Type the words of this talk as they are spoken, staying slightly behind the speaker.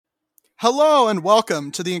Hello and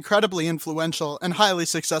welcome to the incredibly influential and highly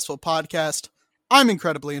successful podcast. I'm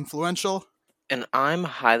incredibly influential. And I'm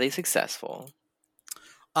highly successful.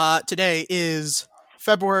 Today is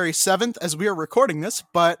February 7th as we are recording this,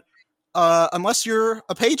 but unless you're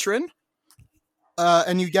a patron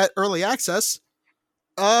and you get early access,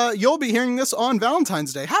 you'll be hearing this on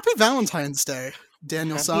Valentine's Day. Happy Valentine's Day,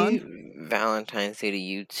 Daniel-san. Happy Valentine's Day to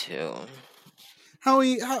you too. How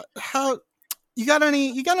you got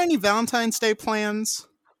any Valentine's Day plans?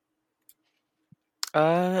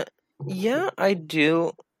 Yeah, I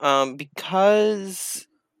do. Because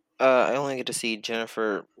I only get to see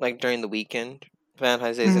Jennifer like during the weekend.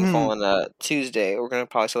 Valentine's Day is gonna fall on a Tuesday. We're gonna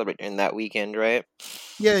probably celebrate during that weekend, right?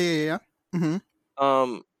 Yeah. Mm-hmm.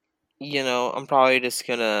 I'm probably just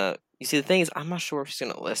gonna. You see, the thing is, I'm not sure if she's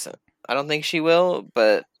gonna listen. I don't think she will,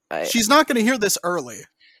 but she's not gonna hear this early.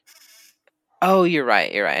 Oh, you're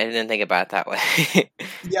right. I didn't think about it that way.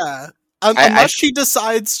 Yeah. Unless she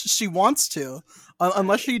decides she wants to.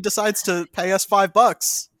 Unless she decides to pay us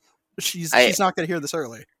 $5, she's not going to hear this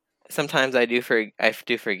early. Sometimes I do forget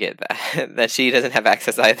that she doesn't have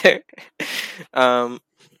access either.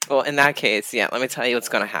 Well, in that case, yeah, let me tell you what's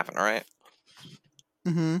going to happen, all right?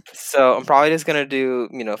 Mm-hmm. So I'm probably just going to do,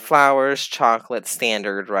 flowers, chocolate,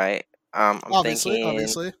 standard, right? I'm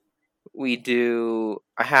obviously. We do.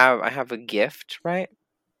 I have a gift, right?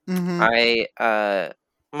 Mm-hmm. I'm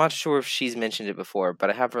not sure if she's mentioned it before, but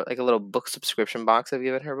I have like a little book subscription box I've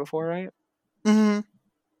given her before, right? Mm-hmm.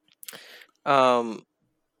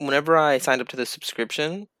 Whenever I signed up to the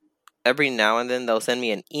subscription, every now and then they'll send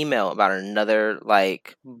me an email about another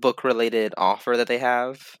like book related offer that they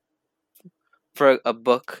have for a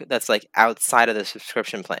book that's like outside of the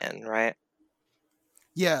subscription plan, right?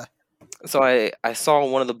 Yeah. So I saw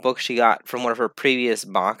one of the books she got from one of her previous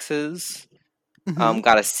boxes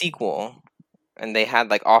got a sequel, and they had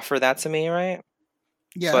like offered that to me, right?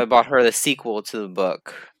 Yeah. So I bought her the sequel to the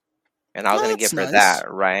book, and I was going to give her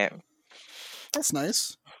that, right? That's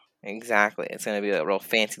nice. Exactly. It's going to be a real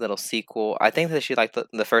fancy little sequel. I think that she liked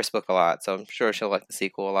the first book a lot, so I'm sure she'll like the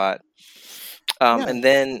sequel a lot. And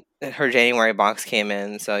then her January box came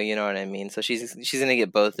in, so you know what I mean. So she's going to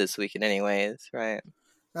get both this weekend anyways, right?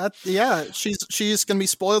 She's going to be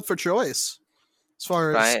spoiled for choice as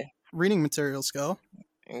far as reading materials go.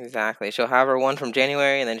 Exactly. She'll have her one from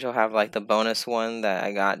January, and then she'll have like the bonus one that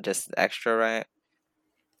I got just extra, right?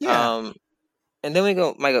 Yeah. And then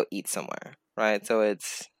might go eat somewhere, right? So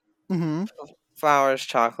it's flowers,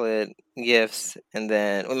 chocolate, gifts, and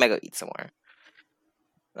then we might go eat somewhere.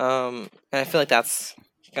 And I feel like that's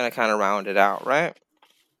gonna kind of round it out, right?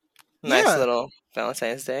 Nice little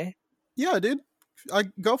Valentine's Day. Yeah, dude. I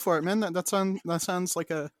go for it, man. That sounds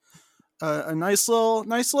like a nice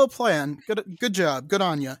little plan. Good job. Good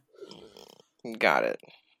on you. Got it.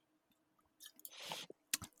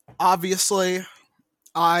 Obviously,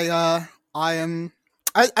 I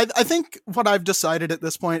think what I've decided at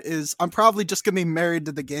this point is I'm probably just gonna be married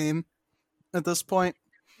to the game. At this point,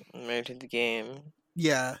 married to the game.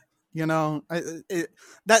 Yeah,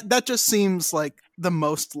 that just seems like the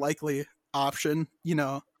most likely option.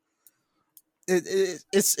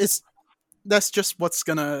 It's that's just what's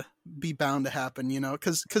gonna be bound to happen.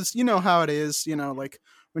 Because you know how it is. Like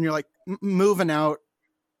when you're like moving out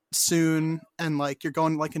soon and like you're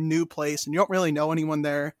going to like a new place and you don't really know anyone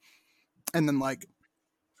there, and then like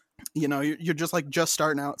you're just like just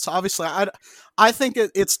starting out. So obviously I think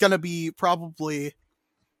it's gonna be probably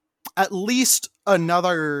at least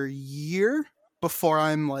another year before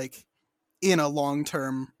I'm like in a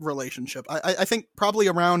long-term relationship. I think probably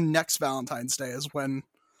around next Valentine's Day is when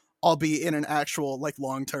I'll be in an actual like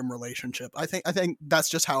long-term relationship. I think that's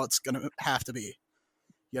just how it's gonna have to be.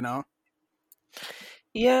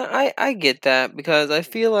 Yeah, I get that, because I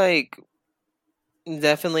feel like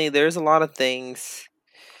definitely there's a lot of things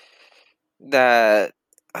that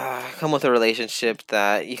come with a relationship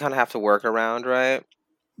that you kind of have to work around, right?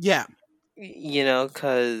 Yeah.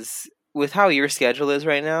 Because with how your schedule is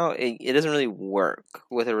right now, it doesn't really work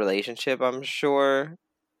with a relationship, I'm sure.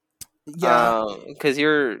 Yeah. Because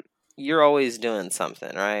you're always doing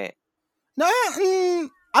something, right? No, I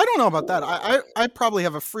don't know about that. I probably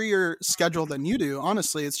have a freer schedule than you do.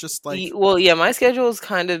 Honestly, it's just like my schedule's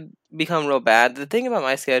kind of become real bad. The thing about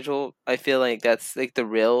my schedule, I feel like that's like the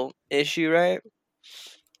real issue, right?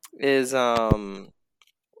 Is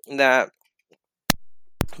that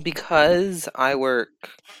because I work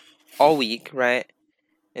all week, right,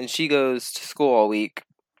 and she goes to school all week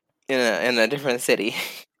in a different city.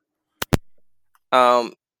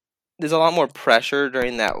 There's a lot more pressure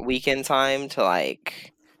during that weekend time to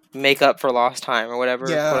like make up for lost time or whatever,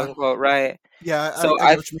 quote unquote, right? Yeah, So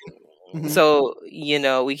I get what you mean. So,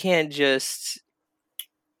 we can't just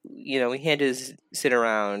sit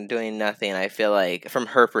around doing nothing. I feel like from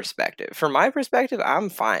her perspective. From my perspective, I'm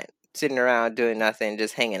fine sitting around doing nothing,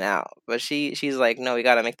 just hanging out. But she's like, no, we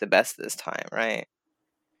got to make the best this time, right?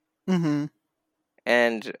 Mm-hmm.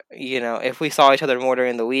 And, if we saw each other more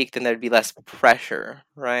during the week, then there'd be less pressure,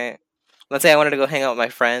 right? Let's say I wanted to go hang out with my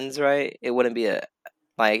friends, right? It wouldn't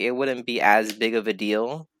be as big of a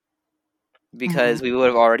deal because we would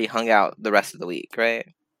have already hung out the rest of the week, right?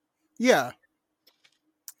 Yeah.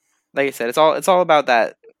 Like I said, it's all about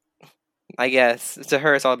that. I guess to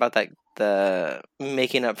her, it's all about that the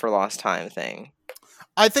making up for lost time thing.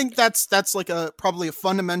 I think that's like probably a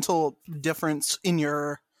fundamental difference in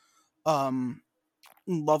your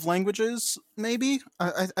love languages. Maybe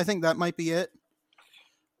I think that might be it.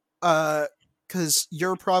 Because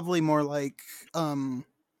you're probably more like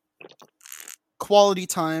quality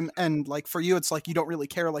time, and like for you, it's like you don't really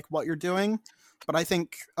care like what you're doing. But I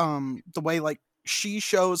think the way like she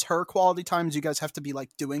shows her quality times, you guys have to be like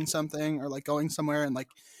doing something or like going somewhere and like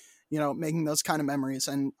making those kind of memories.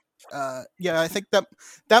 And yeah, I think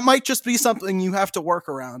that might just be something you have to work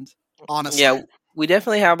around. Honestly, yeah, we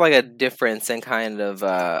definitely have like a difference in kind of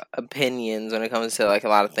opinions when it comes to like a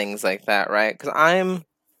lot of things like that, right? Because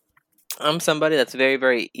I'm somebody that's very,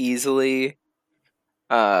 very easily,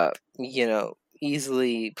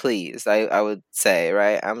 easily pleased. I would say,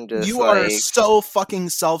 right? I'm just you are like, so fucking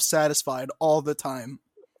self-satisfied all the time.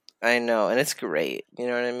 I know, and it's great. You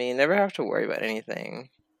know what I mean? Never have to worry about anything.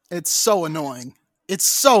 It's so annoying. It's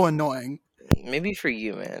so annoying. Maybe for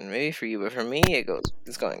you, man. Maybe for you, but for me,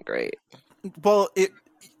 it's going great. Well, it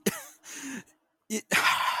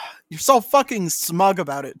you're so fucking smug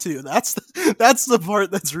about it too. That's the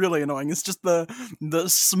part that's really annoying. It's just the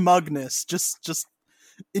smugness. Just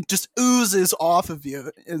it just oozes off of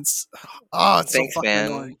you. It's it's Thanks, so fucking man.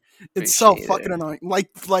 annoying. It's so fucking annoying.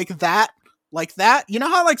 Like that. You know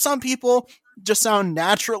how like some people just sound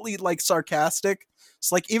naturally like sarcastic?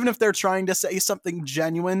 It's like even if they're trying to say something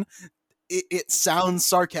genuine, it sounds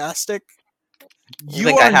sarcastic. You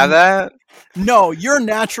think I have that? No, you're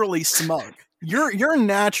naturally smug. You're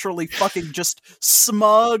naturally fucking just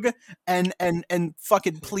smug and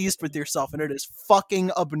fucking pleased with yourself, and it is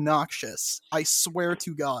fucking obnoxious. I swear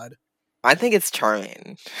to God. I think it's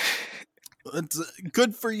charming. It's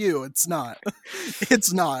good for you. It's not.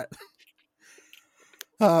 It's not.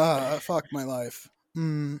 Fuck my life.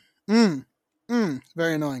 Very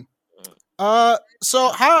annoying.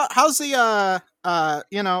 So how's the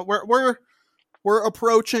we're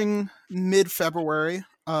approaching mid-February.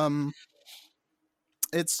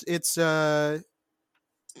 It's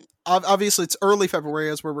obviously it's early February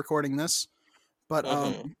as we're recording this, but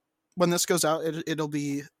when this goes out, it'll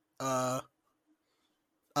be the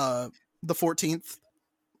 14th.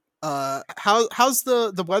 How's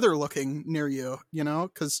the weather looking near you?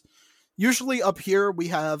 Because usually up here we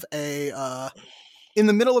have in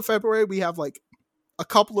the middle of February we have like a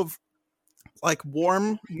couple of like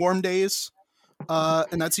warm days,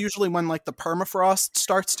 and that's usually when like the permafrost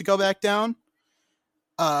starts to go back down.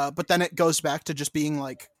 But then it goes back to just being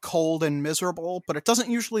like cold and miserable. But it doesn't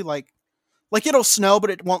usually like it'll snow,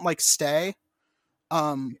 but it won't like stay.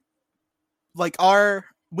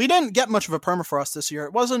 We didn't get much of a permafrost this year.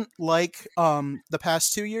 It wasn't like the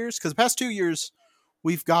past 2 years, because the past 2 years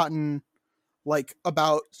we've gotten like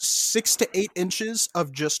about 6 to 8 inches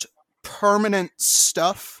of just permanent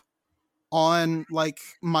stuff on like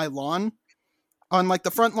my lawn, on like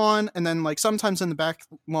the front lawn, and then like sometimes in the back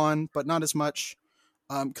lawn, but not as much.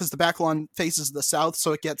 Because the back lawn faces the south,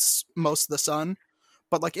 so it gets most of the sun.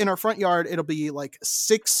 But like in our front yard, it'll be like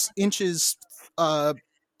 6 inches,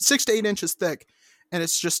 6 to 8 inches thick, and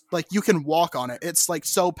it's just like you can walk on it. It's like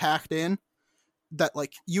so packed in that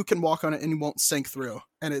like you can walk on it and you won't sink through.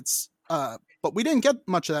 And it's but we didn't get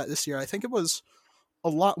much of that this year. I think it was a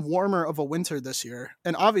lot warmer of a winter this year,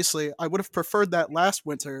 and obviously I would have preferred that last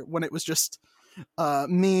winter when it was just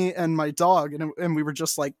me and my dog, and we were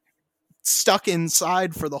just like stuck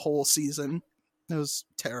inside for the whole season. It was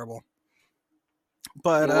terrible.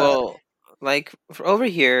 But well, like over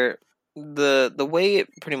here, the way it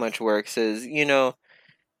pretty much works is,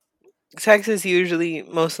 Texas usually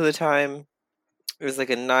most of the time is like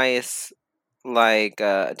a nice like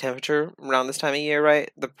temperature around this time of year,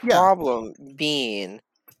 right? The problem being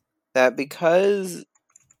that because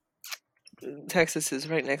Texas is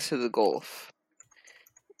right next to the Gulf,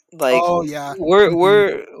 like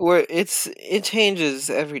we're it changes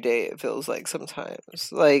every day. It feels like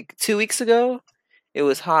sometimes. Like 2 weeks ago, it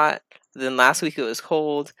was hot. Then last week it was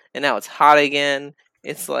cold, and now it's hot again.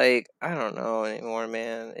 It's like I don't know anymore,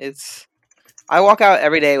 man. I walk out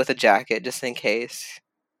every day with a jacket just in case.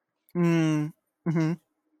 Mm-hmm.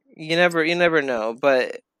 You never know,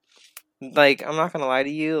 but like I'm not gonna lie to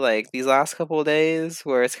you, like these last couple of days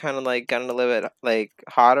where it's kind of like gotten a little bit like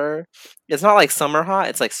hotter. It's not like summer hot,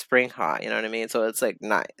 it's like spring hot, you know what I mean? So it's like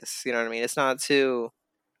nice, you know what I mean? It's not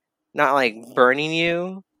like burning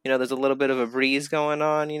you. You know, there's a little bit of a breeze going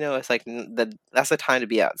on, you know. It's like that's the time to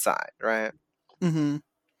be outside, right? Mm-hmm.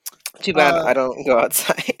 Too bad I don't go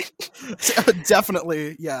outside.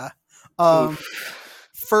 Definitely, yeah. Um,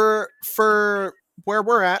 for where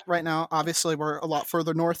we're at right now, obviously we're a lot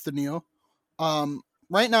further north than you.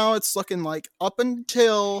 Right now it's looking like up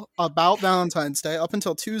until about Valentine's Day, up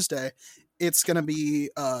until Tuesday, it's gonna be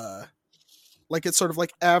like it's sort of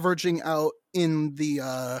like averaging out in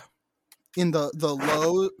the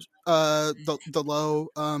low the low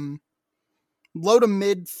low to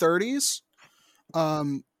mid 30s.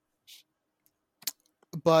 Um,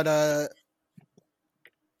 but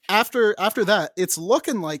after that, it's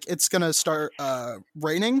looking like it's gonna start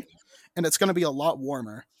raining, and it's gonna be a lot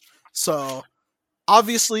warmer. So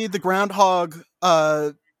obviously, the groundhog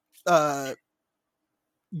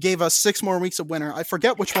gave us 6 more weeks of winter. I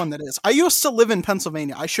forget which one that is. I used to live in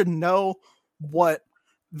Pennsylvania. I should know what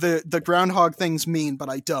the groundhog things mean, but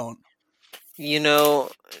I don't. You know,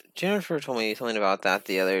 Jennifer told me something about that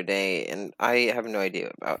the other day, and I have no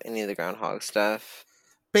idea about any of the groundhog stuff.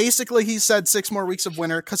 Basically, he said 6 more weeks of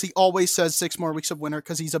winter because he always says 6 more weeks of winter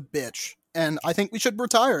because he's a bitch. And I think we should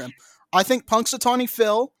retire him. I think Punxsutawney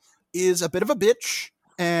Phil is a bit of a bitch,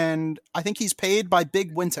 and I think he's paid by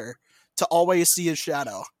Big Winter to always see his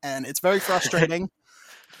shadow. And it's very frustrating.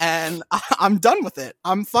 And I'm done with it.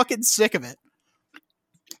 I'm fucking sick of it.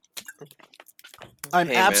 I'm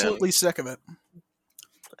absolutely sick of it.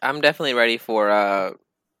 I'm definitely ready for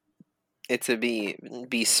it to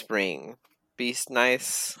be spring. Be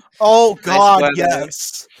nice. Oh god,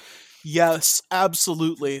 nice yes,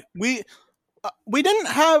 absolutely. We didn't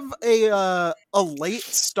have a late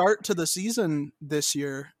start to the season this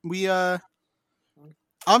year. We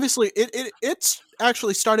obviously it's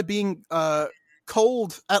actually started being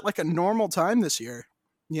cold at like a normal time this year.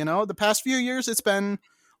 You know, the past few years it's been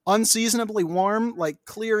unseasonably warm, like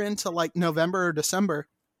clear into like November or December.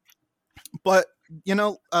 But you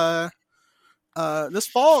know, this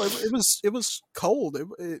fall it was cold.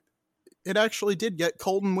 It actually did get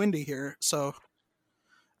cold and windy here. So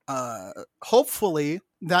hopefully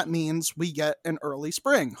that means we get an early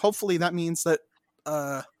spring. Hopefully that means that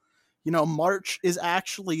you know, March is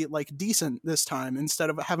actually like decent this time instead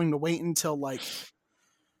of having to wait until like,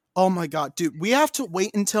 oh my god, dude, we have to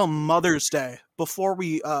wait until Mother's Day before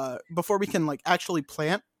we can like actually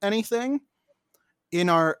plant anything in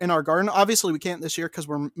our garden. Obviously we can't this year because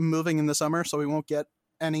we're moving in the summer, so we won't get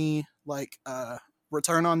any like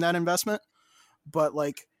return on that investment. But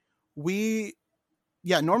like we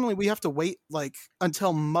normally we have to wait like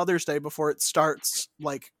until Mother's Day before it starts,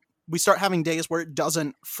 like we start having days where it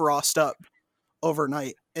doesn't frost up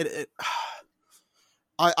overnight.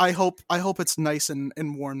 I hope it's nice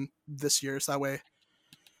and warm this year, so that way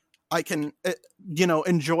I can you know,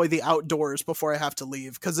 enjoy the outdoors before I have to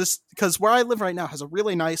leave, because where I live right now has a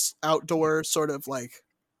really nice outdoor sort of like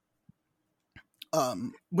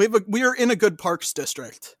we are in a good parks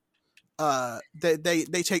district.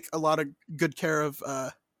 They take a lot of good care of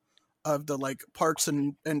the like parks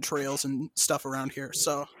and trails and stuff around here.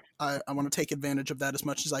 So I want to take advantage of that as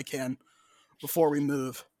much as I can before we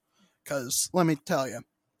move. Because let me tell you,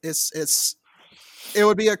 it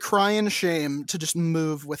would be a crying shame to just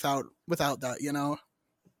move without that. You know,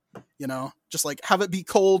 just like have it be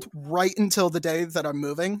cold right until the day that I'm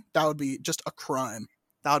moving. That would be just a crime.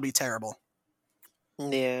 That would be terrible.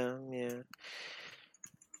 Yeah.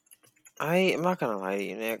 I'm not gonna lie to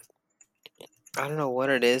you, Nick. I don't know what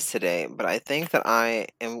it is today, but I think that I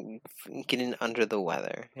am getting under the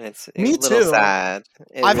weather, and it's a Me little too. sad.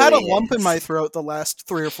 I've had a lump in my throat the last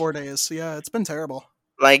 3 or 4 days. So yeah, it's been terrible.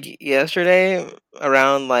 Like yesterday,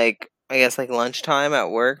 around like I guess like lunchtime at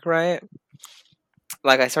work, right?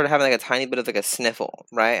 Like I started having like a tiny bit of like a sniffle,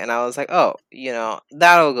 right? And I was like, oh, you know,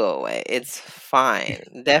 that'll go away. It's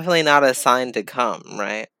fine. Definitely not a sign to come,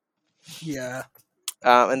 right? Yeah.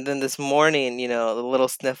 And then this morning, you know, a little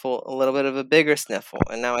sniffle, a little bit of a bigger sniffle,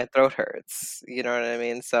 and now my throat hurts. You know what I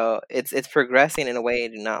mean? So it's progressing in a way I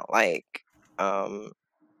do not like.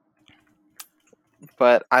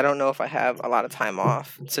 But I don't know if I have a lot of time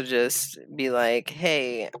off to just be like,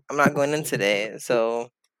 hey, I'm not going in today, so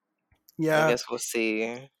yeah, I guess we'll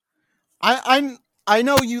see. I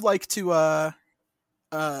know you like to Let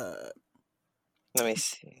me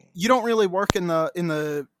see. you don't really work in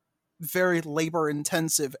the very labor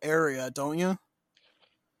intensive area, don't you?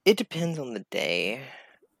 It depends on the day.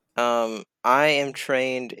 I am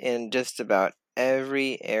trained in just about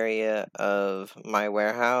every area of my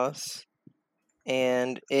warehouse.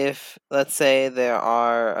 And if, let's say, there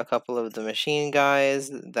are a couple of the machine guys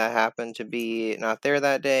that happen to be not there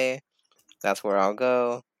that day, that's where I'll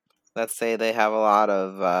go. Let's say they have a lot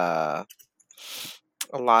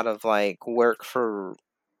of like work for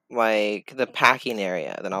like the packing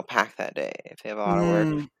area, then I'll pack that day. If they have a lot of work,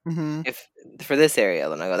 Mm-hmm. if for this area,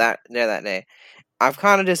 then I go there that day. I've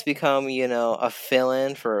kind of just become, a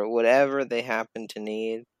fill-in for whatever they happen to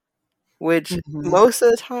need, which Mm-hmm. most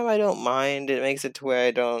of the time I don't mind. It makes it to where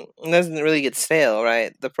it doesn't really get stale,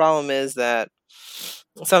 right? The problem is that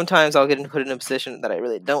sometimes I'll get put in a position that I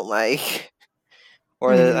really don't like,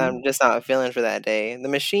 or that Mm-hmm. I'm just not feeling for that day. The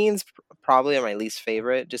machines probably are my least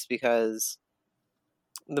favorite, just because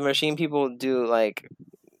the machine people do like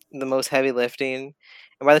the most heavy lifting,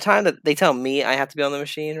 and by the time that they tell me I have to be on the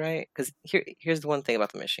machine, right? Because here's the one thing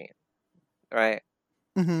about the machine, right?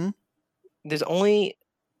 Mm-hmm. There's only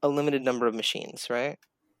a limited number of machines, right?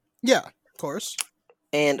 Yeah, of course.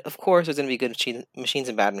 And of course, there's going to be good machines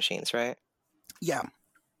and bad machines, right? Yeah.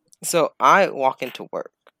 So I walk into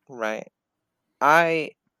work, right?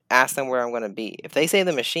 I ask them where I'm going to be. If they say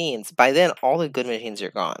the machines, by then all the good machines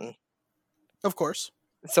are gone. Of course.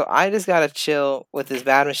 So I just got to chill with this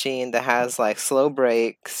bad machine that has like slow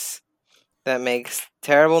brakes, that makes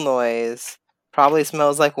terrible noise, probably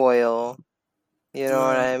smells like oil. You know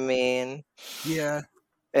what Uh, I mean? yeah.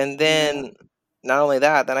 And Yeah. then not only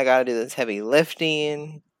that, then I got to do this heavy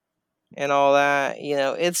lifting and all that.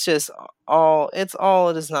 It's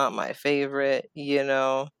all just not my favorite.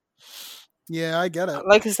 Yeah, I get it.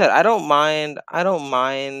 Like I said, I don't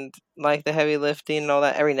mind like the heavy lifting and all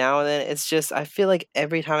that every now and then. It's just I feel like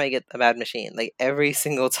every time I get a bad machine, like every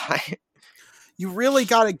single time. You really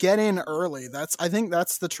got to get in early. I think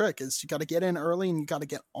that's the trick is you got to get in early and you got to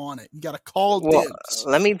get on it. You got to call Well, dibs.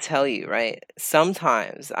 let me tell you, right?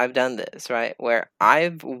 Sometimes I've done this, right, where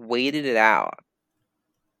I've waited it out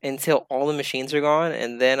until all the machines are gone,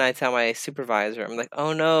 and then I tell my supervisor, I'm like,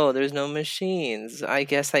 "Oh no, there's no machines. I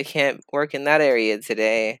guess I can't work in that area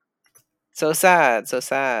today." So sad, so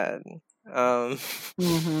sad. Um,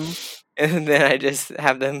 Mm-hmm. and then I just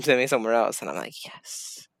have them send me somewhere else, and I'm like,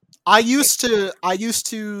 "Yes." I used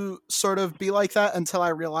to sort of be like that until I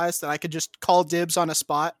realized that I could just call dibs on a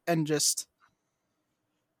spot and just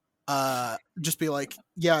be like,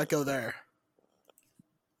 yeah, go there.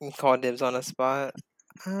 Call dibs on a spot.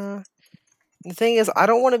 Uh, the thing is, I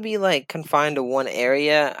don't want to be like confined to one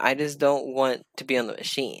area. I just don't want to be on the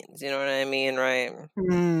machines. You know what I mean, right?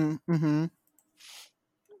 Mm-hmm.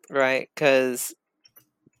 Right? Because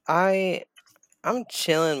I I'm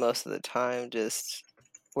chilling most of the time, just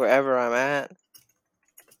wherever I'm at.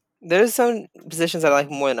 There's some positions I like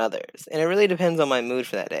more than others, and it really depends on my mood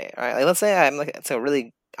for that day. Right? Like let's say I'm in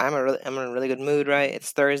a really good mood. Right?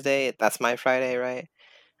 It's Thursday. That's my Friday. Right?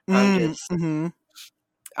 I'm just Mm-hmm.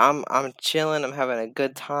 I'm chilling. I'm having a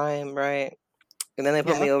good time. Right? And then they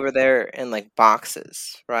put Yeah. me over there in like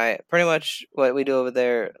boxes. Right? Pretty much what we do over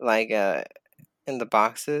there, like in the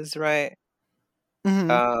boxes. Right?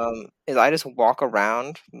 Mm-hmm. Is I just walk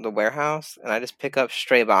around the warehouse and I just pick up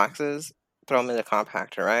stray boxes, throw them in the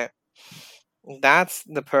compactor, right? That's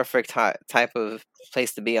the perfect type of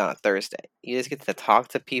place to be on a Thursday. You just get to talk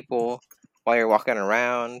to people while you're walking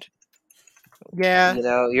around. Yeah.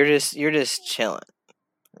 You're just chilling,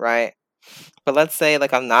 right? But let's say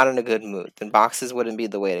like I'm not in a good mood, then boxes wouldn't be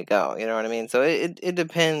the way to go. You know what I mean? So it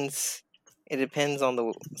depends. It depends on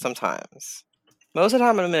the sometimes. Most of the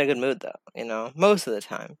time I'm in a good mood though. Most of the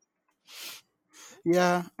time.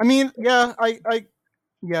 Yeah. I mean, yeah.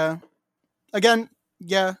 Yeah. Again,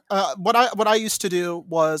 yeah. What I used to do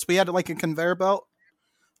was we had like a conveyor belt.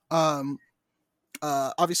 Um.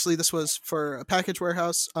 Obviously, this was for a package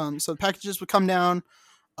warehouse. So the packages would come down.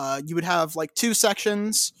 You would have like two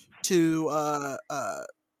sections to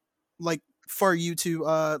like for you to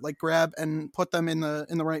like grab and put them in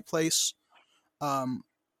the right place. Um,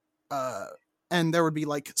 uh, and there would be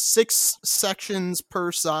like 6 sections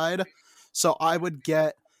per side. So I would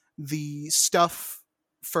get the stuff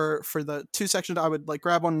for the 2 sections. I would like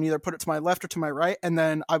grab one and either put it to my left or to my right, and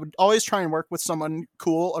then I would always try and work with someone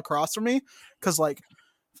cool across from me because like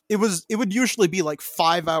it would usually be like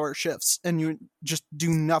 5 hour shifts and you just do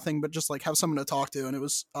nothing but just like have someone to talk to, and it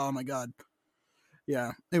was, oh my god,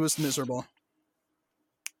 yeah, it was miserable.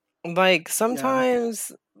 Like Yeah.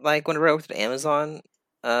 sometimes, like whenever I worked at Amazon,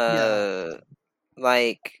 Yeah. uh,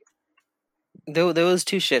 like there was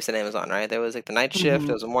two shifts at Amazon, right? There was like the night shift, Hmm.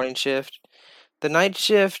 there was a morning shift. The night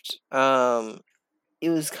shift, it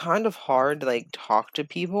was kind of hard to like talk to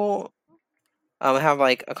people, have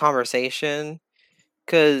like a conversation,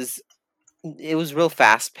 because it was real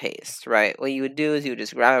fast paced, right? What you would do is you would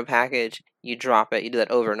just grab a package, you drop it, you do that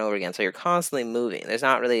over and over again. So you're constantly moving. There's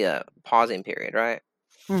not really a pausing period, right?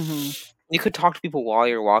 Mm-hmm. You could talk to people while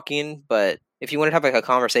you're walking, but if you wanted to have like a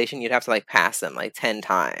conversation, you'd have to like pass them like 10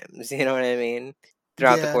 times. You know what I mean?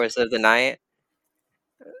 Throughout the Yeah. course of the night.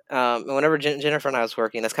 And whenever Jennifer and I was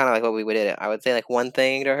working, that's kind of like what we would do. I would say like one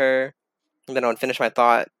thing to her, and then I would finish my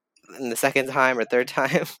thought in the second time or third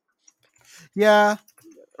time. Yeah.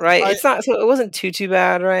 Right? It's not so it wasn't too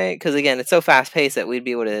bad, right? Because again, it's so fast paced that we'd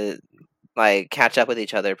be able to like catch up with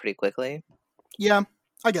each other pretty quickly. Yeah,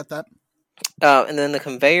 I get that. And then the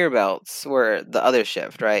conveyor belts were the other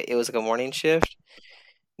shift, right? It was like a morning shift.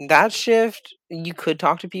 That shift, you could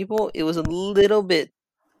talk to people. It was a little bit,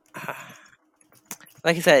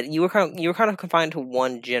 like I said, you were kind of confined to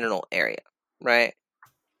one general area, right?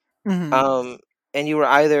 Mm-hmm. And you were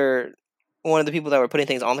either one of the people that were putting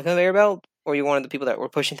things on the conveyor belt, or you're one of the people that were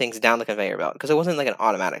pushing things down the conveyor belt, because it wasn't like an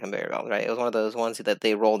automatic conveyor belt, right? It was one of those ones that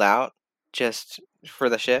they rolled out just for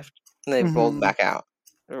the shift, and they rolled Mm-hmm. back out.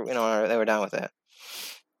 Or, they were done with it.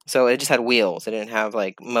 So it just had wheels. It didn't have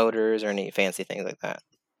like motors or any fancy things like that.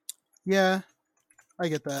 Yeah, I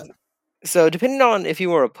get that. So depending on if you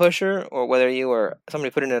were a pusher or whether you were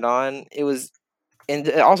somebody putting it on, it was, and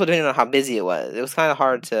also depending on how busy it was kind of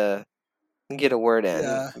hard to get a word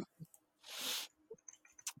in.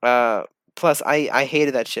 Plus, I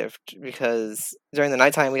hated that shift because during the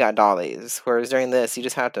nighttime we got dollies, whereas during this you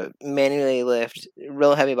just have to manually lift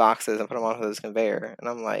real heavy boxes and put them onto this conveyor. And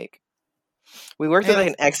I'm like, we worked at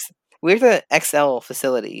like we worked at an XL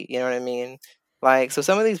facility. You know what I mean? Like, so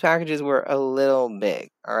some of these packages were a little big.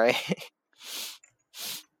 All right.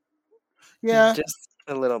 Yeah, just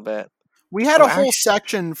a little bit. We had a whole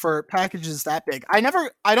section for packages that big. I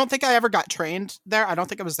don't think I ever got trained there. I don't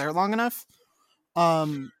think I was there long enough.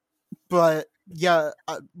 But yeah,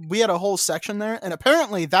 we had a whole section there, and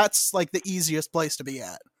apparently that's like the easiest place to be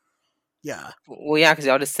at. Yeah. Well, yeah, because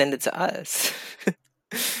y'all just send it to us.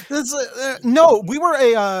 No, we were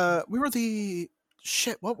the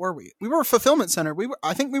shit. What were we? We were a fulfillment center.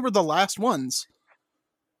 I think we were the last ones.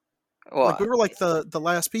 Well, like we were like the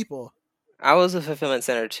last people. I was a fulfillment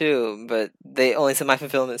center too, but they only sent my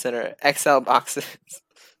fulfillment center XL boxes.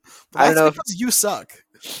 I don't know if you suck.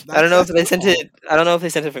 I don't know if they sent it. I don't know if they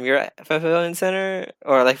sent it from your fulfillment center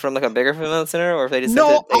or like from like a bigger fulfillment center, or if they just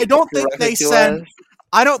sent it. I don't think they sent.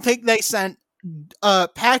 I don't think they sent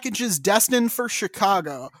packages destined for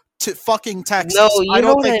Chicago to fucking Texas. No, I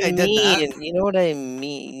don't think they did that. You know what I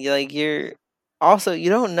mean? Like you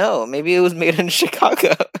don't know. Maybe it was made in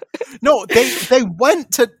Chicago. No, they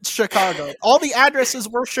went to Chicago. All the addresses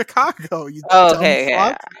were Chicago. You okay.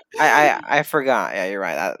 Fuck. I forgot. Yeah, you're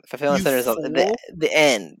right. That fulfillment center is the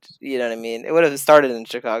end. You know what I mean? It would have started in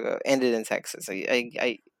Chicago, ended in Texas. So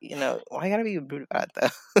I why gotta be rude about it though?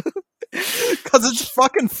 Because it's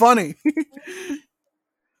fucking funny.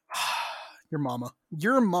 Your mama.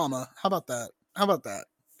 How about that?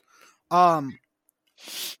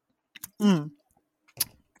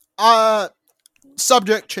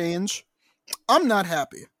 Subject change. I'm not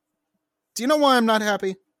happy. Do you know why I'm not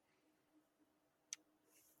happy?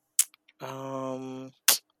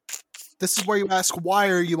 This is where you ask, why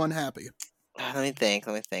are you unhappy? Let me think.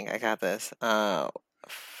 I got this. Do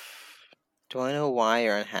I know why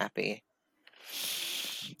you're unhappy?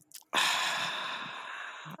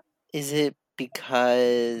 Is it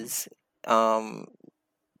because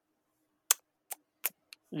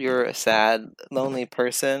you're a sad, lonely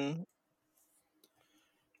person?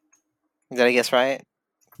 Did I guess right?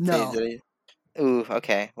 No. Ooh,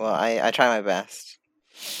 okay. Well, I try my best.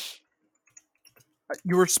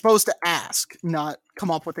 You were supposed to ask, not come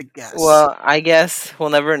up with a guess. Well, I guess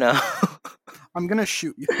we'll never know. I'm gonna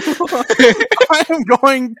shoot you. I am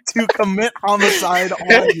going to commit homicide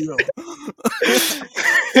on you.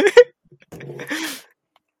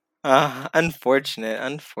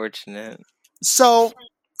 Unfortunate. So,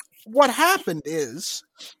 what happened is,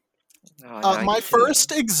 my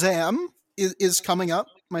first exam is coming up.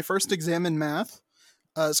 My first exam in math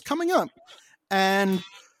is coming up, and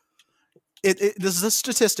this is a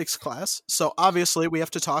statistics class. So obviously, we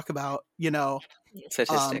have to talk about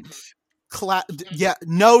statistics. Yeah,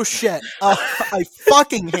 no shit. I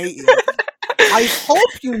fucking hate you. I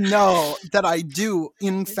hope you know that I do,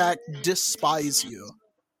 in fact, despise you.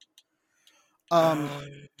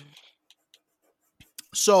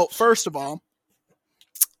 So first of all,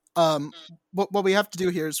 what we have to do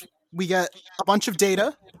here is we get a bunch of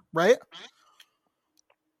data, right?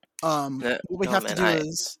 What we have to do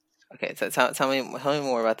is... Okay, so tell me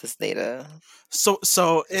more about this data.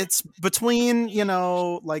 So it's between,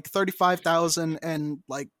 like 35,000 and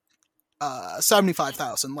like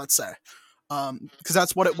 75,000, let's say, because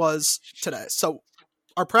that's what it was today. So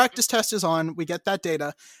our practice test is on. We get that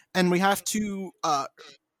data, and we have to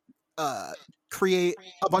create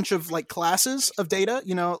a bunch of like classes of data.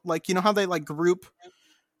 How they like group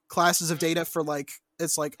classes of data for like,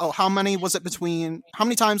 it's like, oh, how many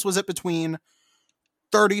times was it between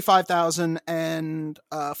 35,000 and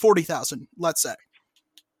 40,000, let's say,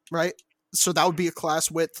 right? So that would be a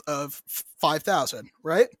class width of 5,000,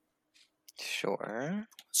 right? Sure.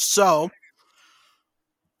 So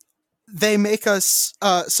they make us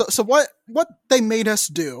so what they made us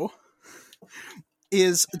do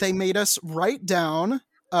is they made us write down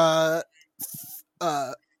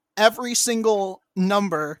every single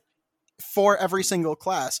number for every single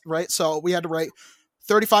class, right? So we had to write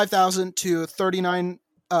 35,000 to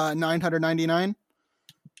 39,999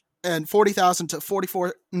 and 40,000 to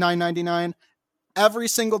 44,999 every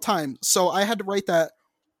single time. So I had to write that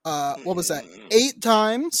what was that? 8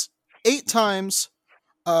 times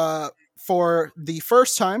for the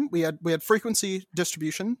first time. We had frequency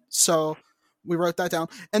distribution. So we wrote that down.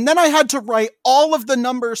 And then I had to write all of the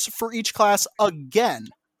numbers for each class again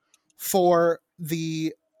for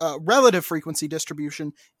the relative frequency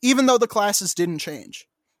distribution, even though the classes didn't change.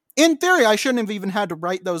 In theory, I shouldn't have even had to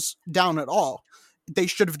write those down at all. They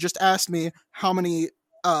should have just asked me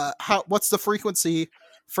what's the frequency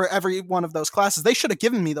for every one of those classes. They should have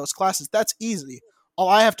given me those classes. That's easy. All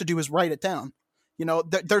I have to do is write it down.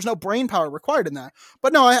 There's no brain power required in that.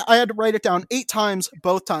 But no, I had to write it down 8 times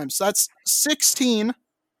both times. So that's 16.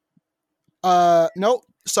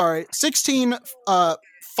 16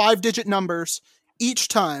 5-digit numbers each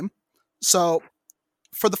time. So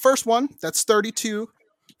for the first one, that's 32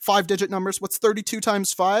 5-digit numbers. What's 32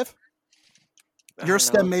 times 5? You're a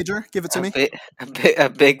STEM major. Give it to me. A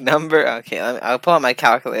big number? Okay, I'll pull out my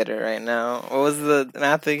calculator right now. What was the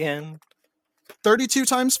math again? 32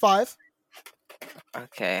 times 5.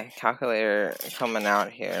 Okay, calculator coming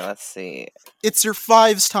out here. Let's see. It's your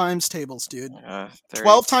 5s times tables, dude.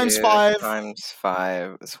 12 times 5. Times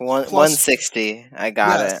 5. It's 160. I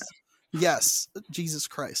got it. Yes. Jesus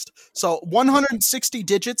Christ. So 160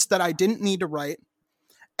 digits that I didn't need to write.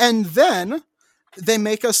 And then they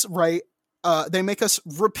make us repeat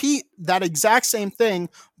that exact same thing,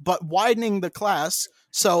 but widening the class.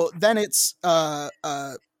 So then it's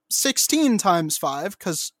 16 times 5,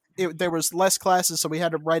 because there was less classes, so we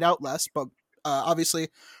had to write out less. But obviously,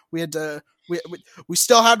 we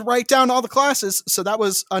still had to write down all the classes. So that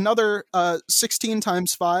was another 16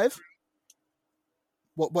 times 5.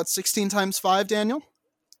 What's 16 times 5, Daniel?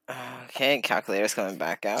 Okay, calculator's coming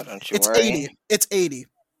back out. Don't you worry. 80. It's 80.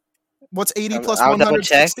 What's 80 plus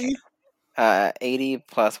 160? 80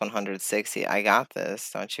 plus 160. I got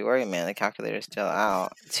this. Don't you worry, man. The calculator's still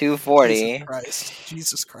out. 240.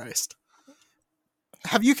 Jesus Christ.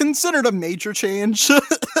 Have you considered a major change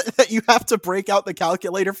that you have to break out the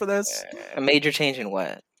calculator for this? A major change in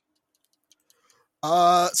what?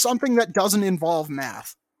 Something that doesn't involve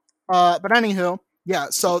math. But anywho, yeah,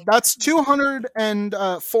 so that's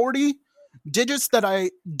 240 digits that I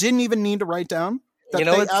didn't even need to write down. They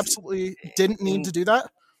absolutely didn't need to do that.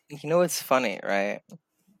 You know what's funny, right?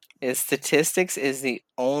 Is statistics is the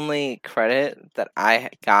only credit that I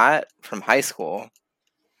got from high school.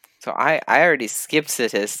 So I already skipped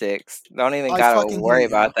statistics. Don't even gotta worry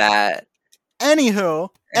about that. Anywho,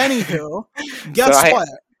 guess what?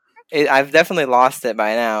 I've definitely lost it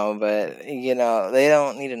by now, but they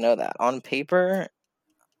don't need to know that. On paper,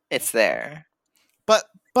 it's there. But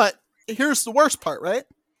here's the worst part, right?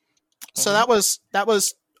 So that was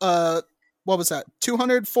what was that?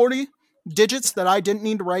 240 digits that I didn't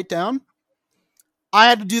need to write down. I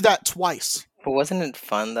had to do that twice. But wasn't it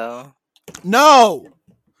fun though? No,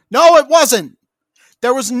 it wasn't.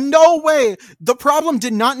 There was no way. The problem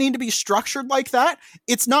did not need to be structured like that.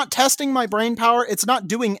 It's not testing my brain power. It's not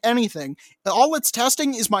doing anything. All it's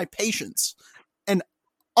testing is my patience. And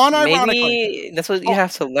unironically, maybe that's what you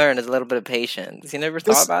have to learn, is a little bit of patience. You never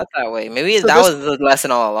thought about it that way. Maybe that was the lesson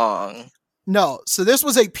all along. No, so this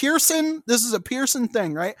is a Pearson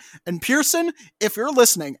thing, right? And Pearson, if you're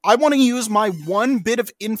listening, I want to use my one bit of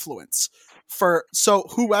influence so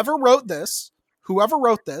whoever wrote this, whoever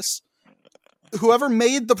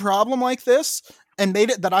made the problem like this and made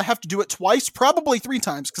it that I have to do it twice, probably 3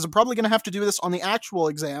 times, because I'm probably going to have to do this on the actual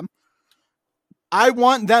exam. I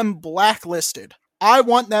want them blacklisted. I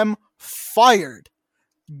want them fired.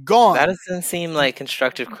 Gone. That doesn't seem like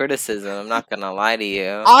constructive criticism. I'm not gonna lie to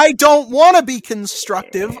you. I don't want to be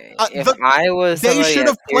constructive. If I was they somebody should at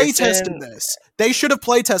have play Pearson, tested this. They should have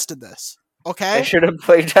play tested this. Okay. they should have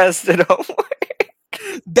play tested homework.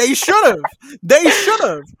 They should have. They should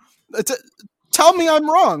have. Tell me I'm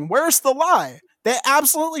wrong. Where's the lie? They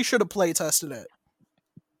absolutely should have play tested it.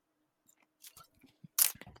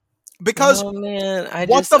 Because no, man,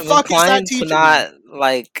 what the fuck is that teaching? Not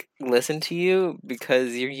like listen to you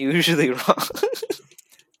because you're usually wrong.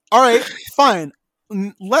 All right, fine.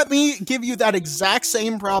 Let me give you that exact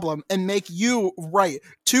same problem and make you write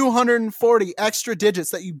 240 extra digits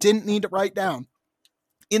that you didn't need to write down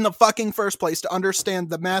in the fucking first place to understand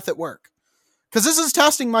the math at work. Because this is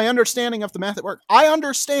testing my understanding of the math at work. I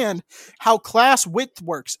understand how class width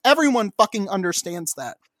works. Everyone fucking understands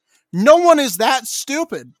that. No one is that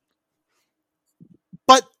stupid.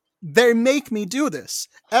 But they make me do this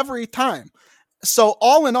every time. So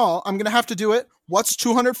all in all, I'm going to have to do it. What's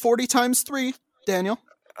 240 times 3, Daniel?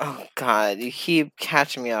 Oh, God. You keep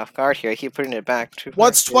catching me off guard here. I keep putting it back.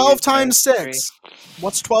 What's 12 times 6?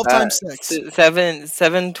 What's 12 times 6?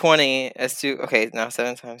 720 as to... Okay, now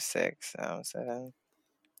 7 times 6. 7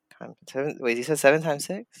 times 7... Wait, you said 7 times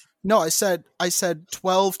 6? No, I said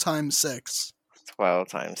 12 times 6. 12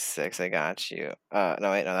 times 6, I got you. No,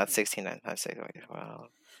 wait, no, that's 16 times 6. Wait, 12.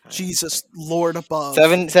 Jesus, Lord above.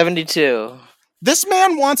 72. This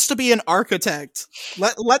man wants to be an architect.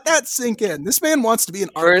 Let that sink in. This man wants to be an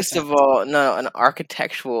architect. First of all, no, an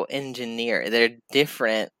architectural engineer. They're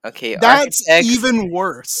different. Okay, that's even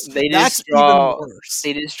worse. They just draw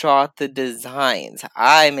the designs.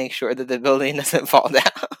 I make sure that the building doesn't fall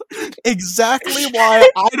down. Exactly why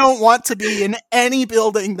I don't want to be in any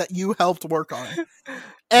building that you helped work on.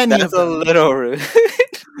 That's a little rude.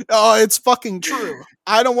 Oh, it's fucking true.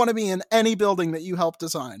 I don't want to be in any building that you helped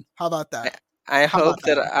design. How about that? I hope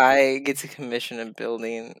that I get to commission a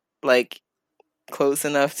building like close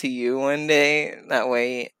enough to you one day. That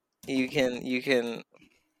way you can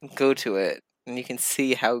go to it and you can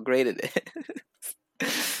see how great it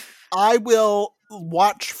is. I will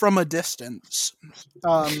watch from a distance.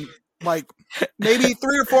 Like maybe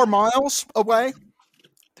 3 or 4 miles away.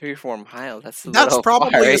 3 or 4 miles. That's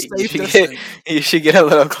probably far, a safe distance. You should get a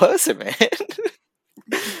little closer, man.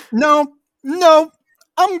 No.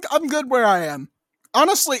 I'm good where I am.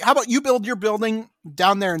 Honestly, how about you build your building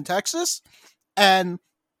down there in Texas? And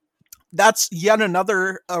that's yet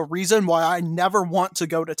another reason why I never want to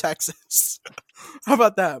go to Texas. How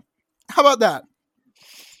about that?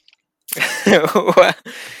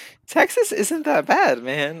 Texas isn't that bad,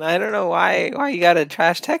 man. I don't know why you gotta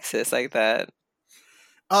trash Texas like that.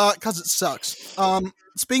 'Cause it sucks.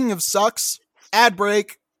 Speaking of sucks, ad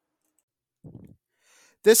break.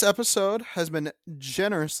 This episode has been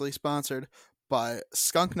generously sponsored by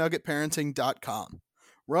skunknuggetparenting.com,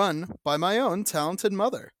 run by my own talented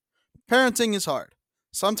mother. Parenting is hard.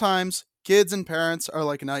 Sometimes kids and parents are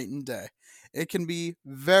like night and day. It can be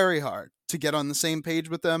very hard to get on the same page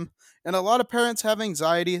with them, and a lot of parents have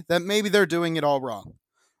anxiety that maybe they're doing it all wrong.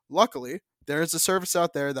 Luckily, there is a service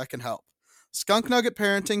out there that can help. Skunk Nugget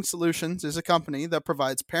Parenting Solutions is a company that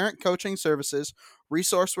provides parent coaching services,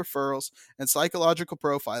 resource referrals, and psychological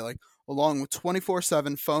profiling, along with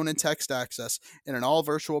 24/7 phone and text access in an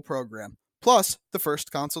all-virtual program. Plus, the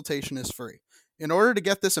first consultation is free. In order to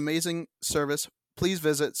get this amazing service, please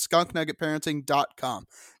visit skunknuggetparenting.com.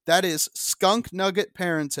 That is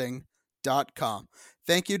skunknuggetparenting.com.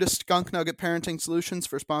 Thank you to Skunk Nugget Parenting Solutions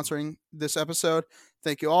for sponsoring this episode.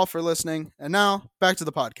 Thank you all for listening. And now, back to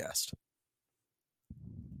the podcast.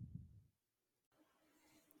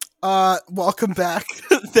 Welcome back.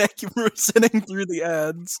 Thank you for sitting through the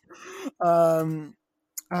ads. I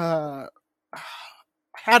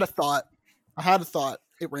had a thought.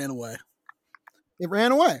 It ran away.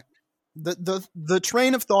 The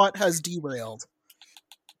train of thought has derailed.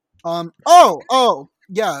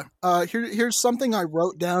 Yeah. Here's something I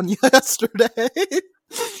wrote down yesterday.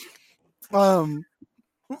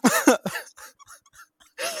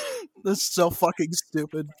 This is so fucking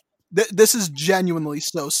stupid. This is genuinely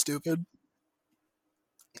so stupid.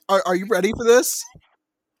 Are you ready for this?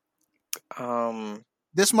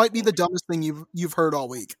 This might be the dumbest thing you've heard all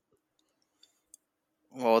week.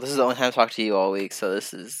 Well, this is the only time I talk to you all week, so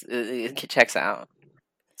it checks out.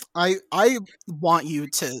 I want you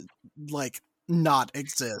to not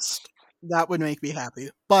exist. That would make me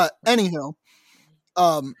happy. But anyhow,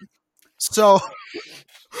 so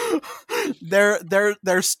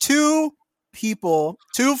there's two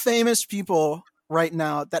famous people right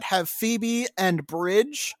now that have Phoebe and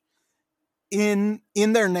Bridge in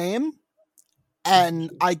their name,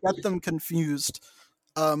 and I get them confused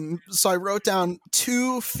So I wrote down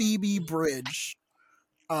to Phoebe Bridge.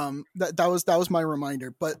 That was my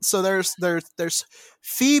reminder. But so there's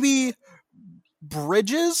Phoebe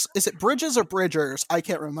Bridges. Is it Bridges or Bridgers? I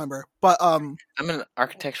can't remember. But I'm an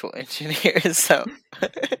architectural engineer, so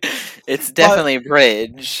it's definitely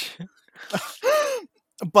Bridge.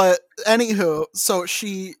 But anywho, so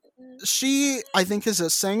she I think is a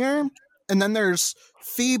singer, and then there's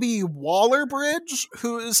Phoebe Waller-Bridge,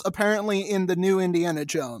 who is apparently in the new Indiana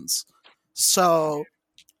Jones. So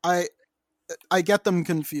I get them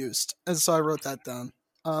confused, and so I wrote that down.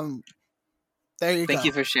 There you go. Thank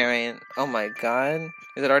you for sharing. Oh my god,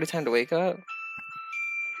 is it already time to wake up?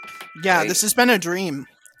 Yeah, this has been a dream.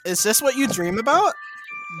 Is this what you dream about?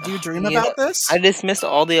 Do you dream about this? I dismissed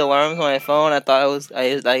all the alarms on my phone. I thought I was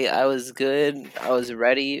good. I was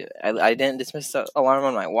ready. I didn't dismiss the alarm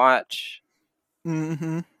on my watch.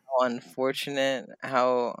 Mm-hmm. How unfortunate.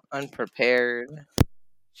 How unprepared.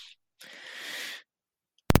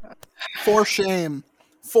 For shame.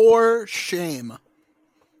 For shame.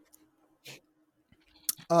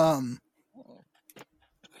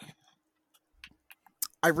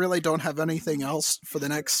 I really don't have anything else for the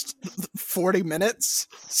next 40 minutes.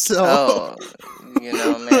 So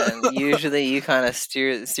man, usually you kind of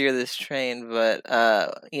steer this train, but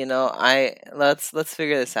let's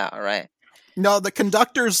figure this out, right? No, the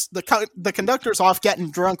conductor's off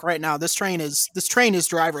getting drunk right now. This train is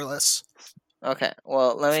driverless. Okay.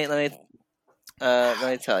 Well, let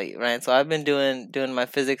me tell you, right? So I've been doing my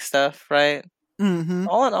physics stuff, right? Mm-hmm.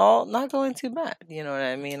 All in all, not going too bad. You know what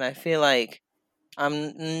I mean? I feel like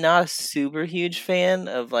I'm not a super huge fan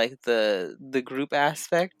of like the group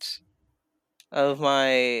aspect of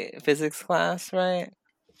my physics class, right?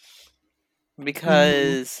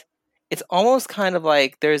 Because it's almost kind of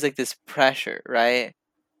like there's like this pressure, right?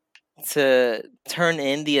 To turn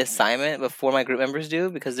in the assignment before my group members do,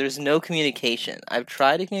 because there's no communication. I've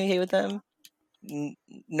tried to communicate with them,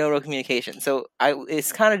 no real communication. So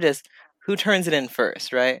it's kind of just who turns it in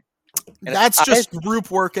first, right? And that's just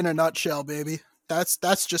group work in a nutshell, baby. That's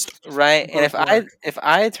just right. And if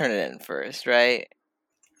I turn it in first, right,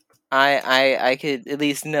 I could at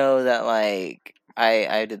least know that like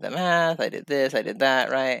I did the math, I did this, I did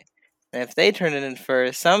that, right? And if they turn it in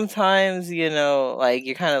first, sometimes like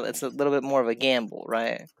you're kind of, it's a little bit more of a gamble,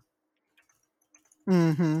 right?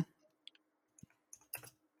 Mm-hmm.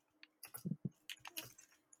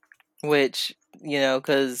 Which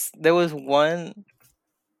because there was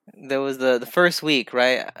the first week,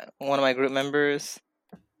 right? One of my group members,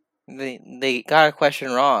 they got a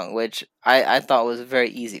question wrong, which I thought was a very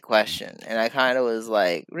easy question, and I kind of was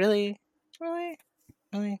like, really.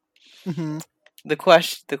 Mm-hmm. The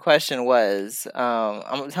question was,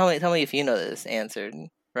 tell me if you know this answered,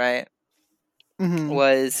 right? Mm-hmm.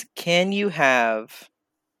 Was, can you have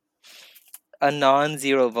a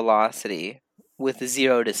non-zero velocity with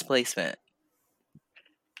zero displacement?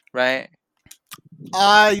 Right?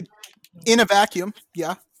 In a vacuum,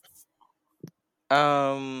 yeah.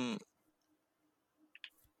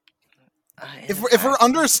 If we're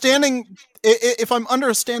understanding, if I'm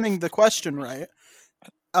understanding the question right,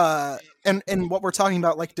 and what we're talking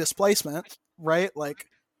about, like displacement, right? Like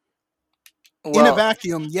in a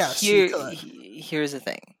vacuum, yes. Here's the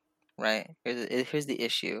thing, right? Here's the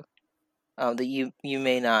issue that you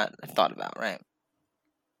may not have thought about, right?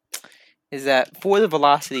 Is that for the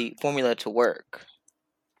velocity formula to work,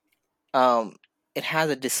 it has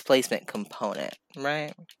a displacement component,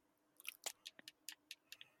 right?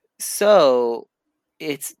 So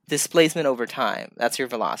it's displacement over time. That's your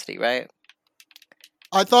velocity, right?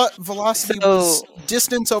 I thought velocity was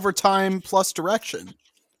distance over time plus direction.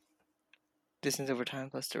 Distance over time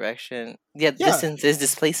plus direction. Yeah. Distance is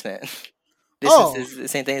displacement. Distance is the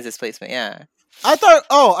same thing as displacement, yeah. I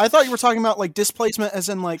thought you were talking about like displacement as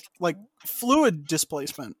in like fluid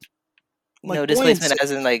displacement. Like no, displacement as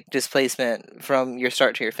in like displacement from your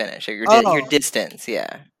start to your finish, or your distance,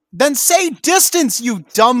 yeah. Then say distance, you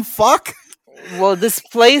dumb fuck. Well,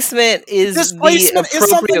 displacement is the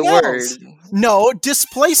appropriate word. No,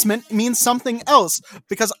 displacement means something else,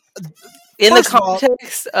 because in the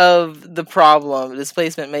context of the problem,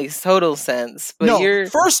 displacement makes total sense. But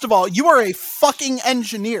first of all, you are a fucking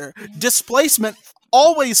engineer. Displacement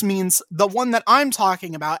always means the one that I'm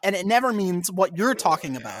talking about, and it never means what you're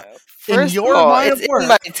talking about. First of all, it's in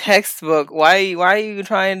my textbook. Why are you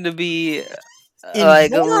trying to be like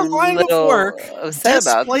your line of work?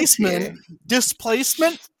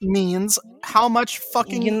 Displacement means how much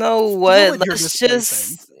fucking. You know what? Let's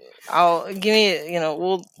just. Let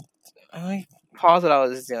me pause what I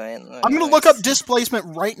was doing. I'm gonna look up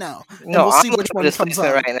displacement right now. No, we'll see which one comes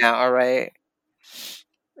up right now. All right.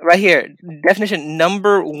 right here. Definition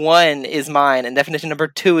number 1 is mine, and definition number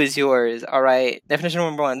 2 is yours. All right. Definition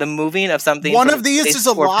number 1: the moving of something. One from of these place is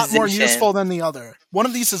a or lot more position. useful than the other. One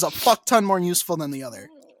of these is a fuck ton more useful than the other.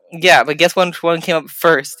 Yeah, but guess which one came up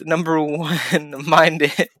first? Number 1. Mine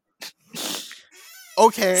did.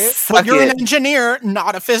 Okay, Suck but you're it. an engineer,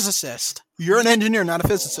 not a physicist. You're an engineer, not a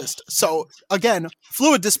physicist. So, again,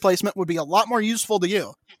 fluid displacement would be a lot more useful to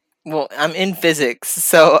you. Well, I'm in physics,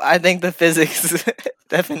 so I think the physics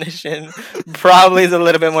definition probably is a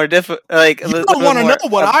little bit more difficult. Like, you don't want to know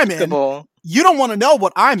what applicable. I'm in. You don't want to know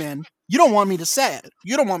what I'm in. You don't want me to say it.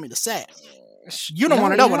 You don't want me to say it. You don't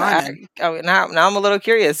want to know what I'm in. Now I'm a little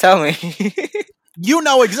curious. Tell me. You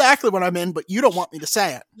know exactly what I'm in, but you don't want me to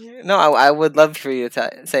say it. No, I would love for you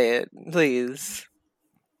to say it, please.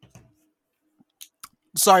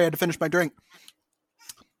 Sorry, I had to finish my drink.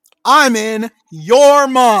 I'm in your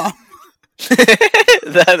mom.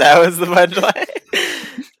 that was the punchline.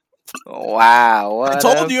 Wow! What I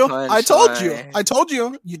told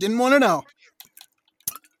you. You didn't want to know.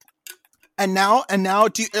 And now,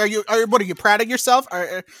 are you proud of yourself?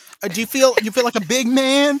 Do you feel like a big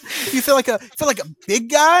man? Do you feel like a big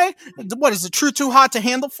guy? What is the truth too hot to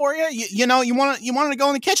handle for you? You want to go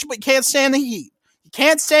in the kitchen, but you can't stay in the heat. You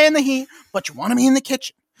can't stay in the heat, but you want to be in the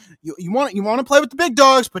kitchen. You want to play with the big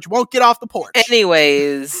dogs, but you won't get off the porch.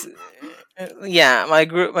 Anyways, yeah, my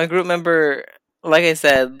group member, like I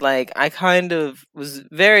said, like I kind of was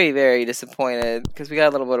very, very disappointed because we got a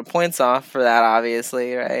little bit of points off for that,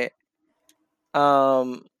 obviously, right?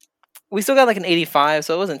 We still got like an 85,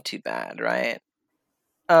 so it wasn't too bad, right?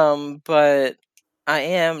 But I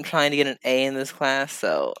am trying to get an A in this class,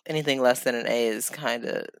 so anything less than an A is kind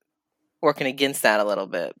of working against that a little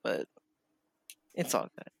bit, but it's all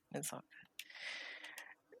good. It's all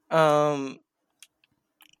good.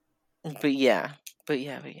 But yeah.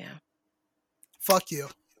 Fuck you.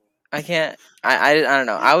 I can't. I don't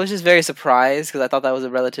know. I was just very surprised because I thought that was a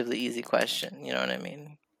relatively easy question. You know what I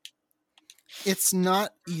mean? It's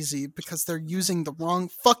not easy because they're using the wrong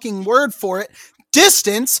fucking word for it.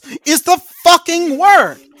 Distance is the fucking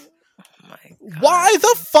word. Oh my God. Why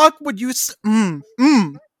the fuck would you?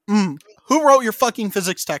 Who wrote your fucking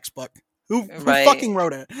physics textbook? Who fucking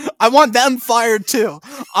wrote it? I want them fired too.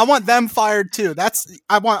 I want 2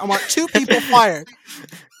 people fired.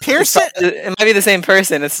 Pearson. It might be the same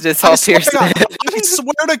person. It's just all Pearson. I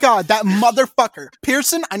swear to God, that motherfucker.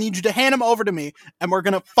 Pearson, I need you to hand him over to me, and we're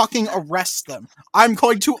gonna fucking arrest them. I'm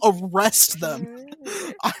going to arrest them.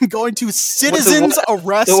 I'm going to citizens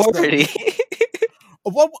arrest them.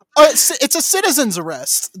 Well, it's a citizen's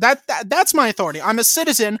arrest. That's my authority. I'm a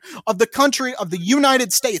citizen of the country of the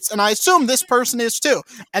United States, and I assume this person is too.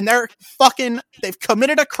 And they've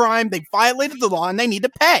committed a crime, they violated the law, and they need to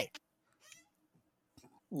pay.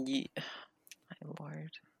 Yeah. My Lord,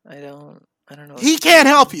 I don't know. He can't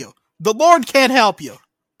help you. The Lord can't help you.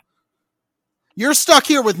 You're stuck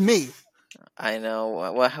here with me. I know.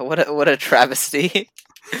 What a travesty.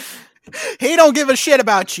 He don't give a shit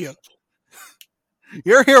about you.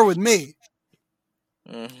 You're here with me.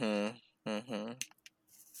 How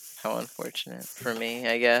unfortunate for me,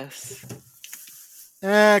 I guess.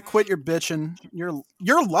 Quit your bitching. You're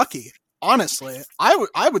lucky. Honestly,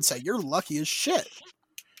 I would say you're lucky as shit.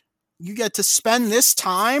 You get to spend this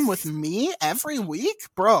time with me every week,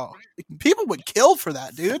 bro. People would kill for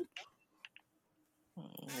that, dude.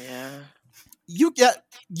 Yeah. You get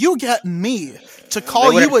me to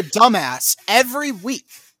call you a dumbass every week.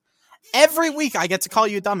 Every week I get to call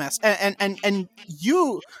you a dumbass, and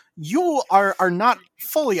you are not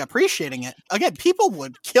fully appreciating it. Again, people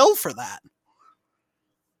would kill for that.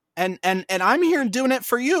 And I'm here doing it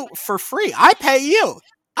for you for free. I pay you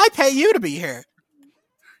to be here.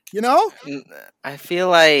 You know? I feel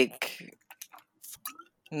like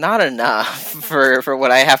not enough for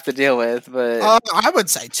what I have to deal with, but I would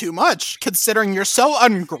say too much, considering you're so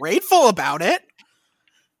ungrateful about it.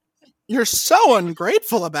 You're so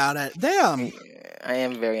ungrateful about it. Damn. I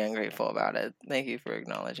am very ungrateful about it. Thank you for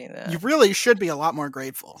acknowledging that. You really should be a lot more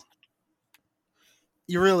grateful.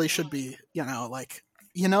 You really should be,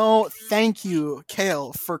 thank you,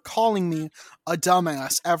 Kale, for calling me a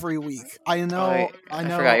dumbass every week. I know. I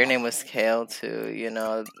forgot your name was Kale too.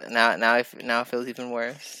 Now it feels even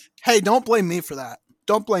worse. Hey, don't blame me for that.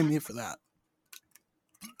 Don't blame me for that.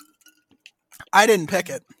 I didn't pick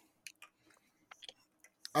it.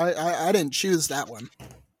 I didn't choose that one.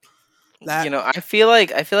 I feel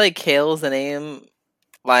like Kale's the name,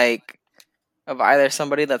 like, of either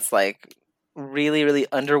somebody that's like really, really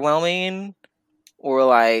underwhelming, or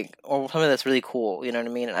something that's really cool. You know what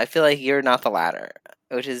I mean? And I feel like you're not the latter,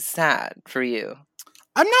 which is sad for you.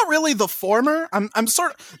 I'm not really the former. I'm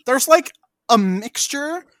sort of, there's like a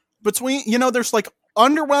mixture between, there's like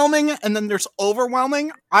underwhelming and then there's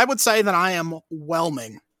overwhelming. I would say that I am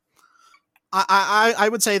whelming. I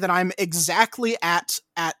would say that I'm exactly at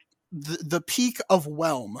the peak of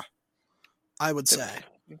whelm. I would say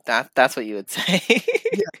that's what you would say.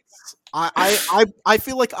 Yes. I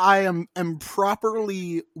feel like I am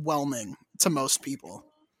properly whelming to most people.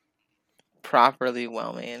 Properly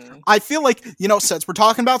whelming. I feel like, since we're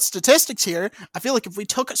talking about statistics here, I feel like if we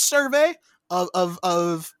took a survey of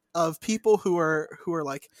people who are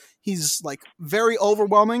like, he's like very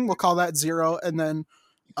overwhelming, we'll call that 0, and then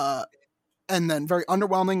very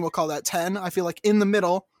underwhelming, we'll call that 10. I feel like in the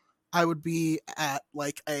middle, I would be at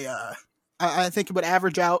like I think it would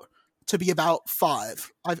average out to be about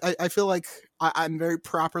 5. I feel like I'm very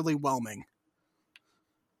properly whelming.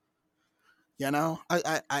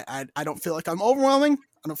 I don't feel like I'm overwhelming.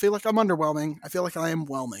 I don't feel like I'm underwhelming. I feel like I am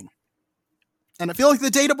whelming. And I feel like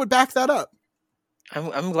the data would back that up.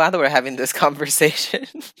 I'm glad that we're having this conversation.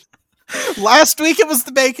 Last week it was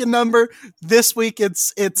the bacon number. This week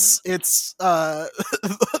it's the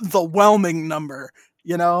whelming number,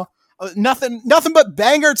 Nothing but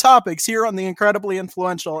banger topics here on the incredibly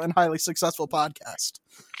influential and highly successful podcast.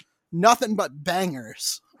 Nothing but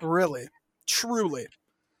bangers, really. Truly.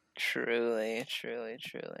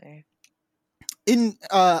 In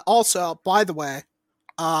also, by the way,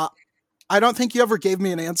 I don't think you ever gave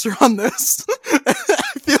me an answer on this. I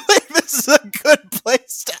feel like this is a good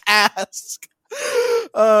place to ask.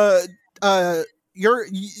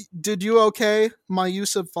 Did you okay my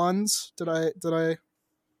use of funds? Did I?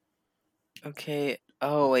 Okay.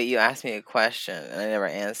 Oh wait, you asked me a question and I never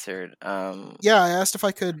answered. Yeah, I asked if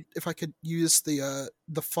I could use the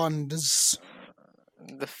funds.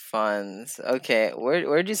 The funds. Okay,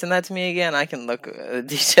 where'd you send that to me again? I can look at the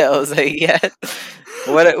details I get.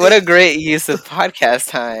 What a great use of podcast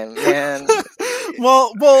time, man.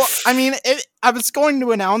 well, I mean, I was going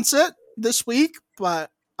to announce it this week, but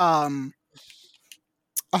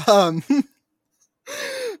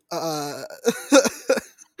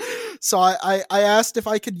so I asked if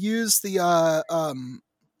I could use the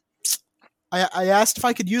I asked if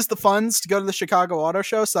I could use the funds to go to the Chicago Auto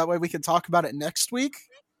Show, so that way we could talk about it next week.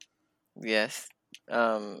 Yes.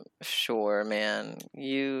 Sure, man.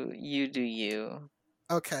 You do you.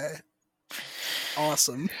 Okay.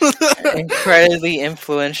 Awesome. Incredibly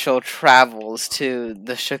influential travels to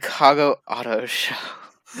the Chicago Auto Show.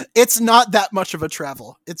 It's not that much of a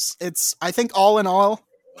travel. It's I think all in all.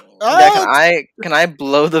 Yeah, can I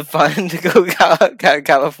blow the fund to go to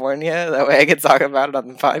California? That way I can talk about it on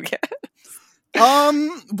the podcast.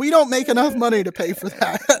 We don't make enough money to pay for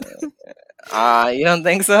that. You don't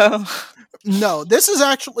think so? No, this is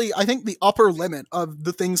actually, I think, the upper limit of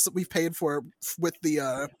the things that we've paid for with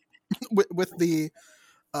the with the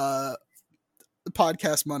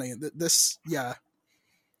podcast money. This, yeah,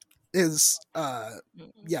 is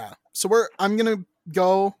yeah. So I'm gonna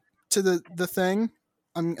go to the thing.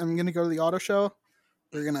 I'm gonna go to the auto show.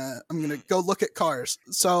 I'm gonna go look at cars.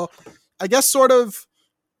 So I guess what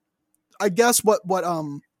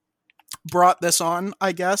brought this on,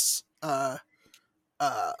 I guess,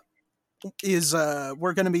 is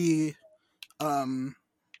we're gonna be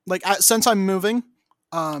like, since I'm moving,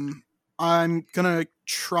 I'm gonna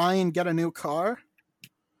try and get a new car.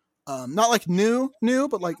 Not like new,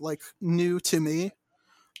 but like new to me.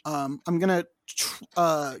 I'm gonna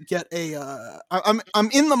get a. I'm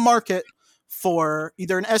in the market for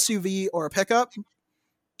either an SUV or a pickup.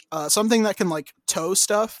 Something that can like tow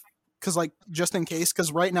stuff, because like just in case.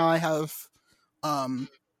 Because right now I have a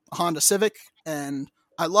Honda Civic and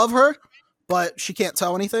I love her, but she can't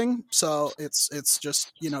tow anything, so it's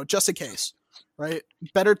just, just in case, right?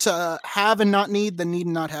 Better to have and not need than need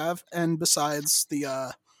and not have. And besides,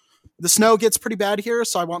 the snow gets pretty bad here,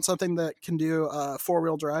 so I want something that can do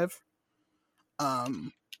 4-wheel drive.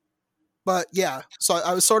 But yeah, so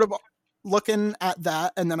I was sort of looking at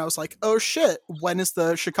that, and then I was like, oh shit, when is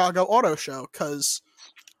the Chicago Auto Show? Because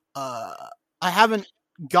I haven't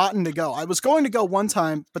gotten to go. I was going to go one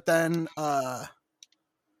time, but then I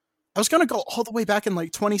was going to go all the way back in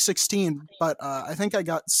like 2016, but I think I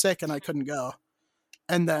got sick and I couldn't go.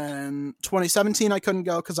 And then 2017 I couldn't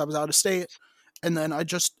go because I was out of state. And then I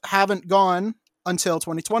just haven't gone until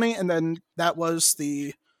 2020, and then that was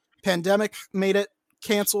the pandemic made it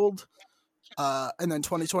canceled. And then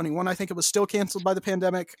 2021, I think it was still canceled by the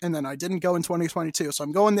pandemic, and then I didn't go in 2022, so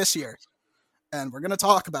I'm going this year, and we're gonna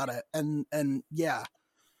talk about it, and yeah,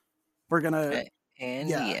 we're gonna,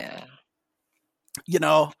 yeah.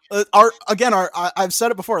 I've said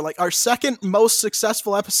it before, like our second most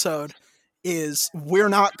successful episode is we're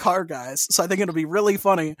not car guys. So I think it'll be really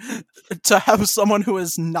funny to have someone who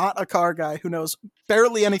is not a car guy, who knows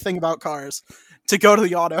barely anything about cars, to go to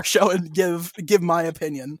the auto show and give my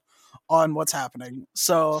opinion on what's happening.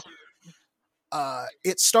 So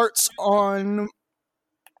it starts on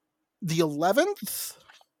the 11th.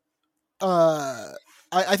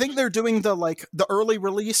 I think they're doing the early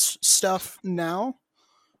release stuff now,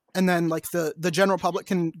 and then like the general public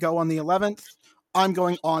can go on the 11th. I'm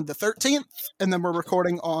going on the 13th, and then we're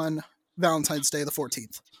recording on Valentine's Day, the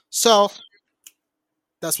 14th. So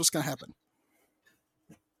that's what's gonna happen.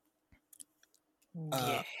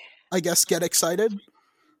 I guess get excited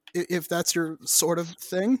if that's your sort of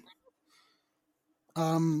thing.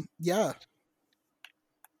 Yeah.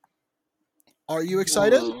 Are you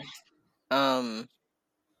excited?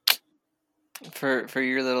 For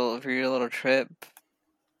your little trip.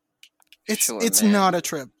 It's not a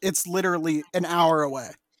trip. It's literally an hour away.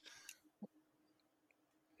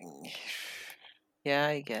 Yeah,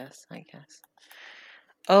 I guess.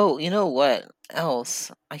 Oh, you know what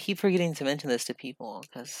else? I keep forgetting to mention this to people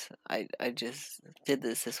because I just did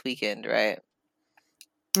this weekend, right?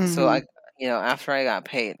 Mm-hmm. So after I got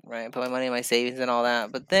paid, right, I put my money in my savings and all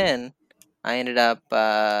that, but then I ended up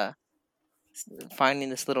finding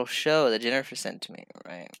this little show that Jennifer sent to me,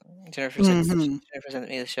 right? Jennifer sent me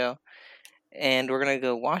the show, and we're gonna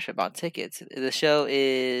go watch it. Bought tickets. The show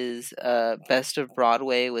is Best of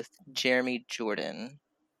Broadway with Jeremy Jordan.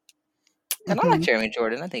 And I like Jeremy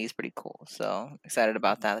Jordan. I think he's pretty cool. So excited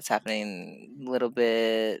about that. It's happening a little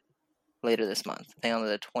bit later this month. I think on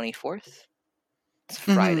the 24th. It's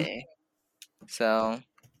Friday. So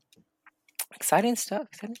exciting stuff.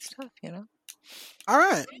 All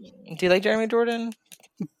right. Do you like Jeremy Jordan?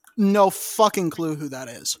 No fucking clue who that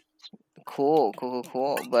is. Cool.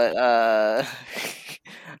 But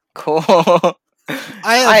cool.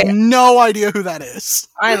 I have no idea who that is.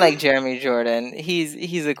 I like Jeremy Jordan.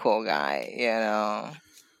 He's a cool guy, you know.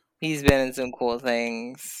 He's been in some cool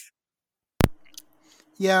things.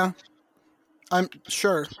 Yeah. I'm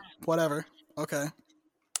sure. Whatever. Okay.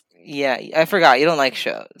 Yeah, I forgot. You don't like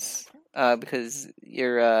shows. Because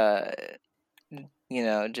you're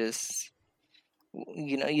nothing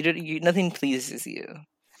pleases you.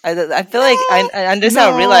 I feel like I'm just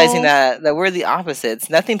now realizing that we're the opposites.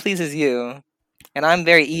 Nothing pleases you. And I'm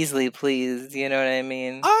very easily pleased, you know what I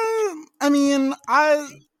mean? I mean, I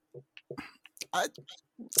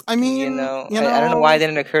mean, I don't know why it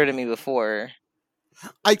didn't occur to me before.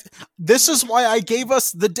 This is why I gave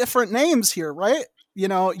us the different names here, right? You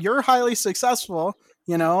know, you're highly successful,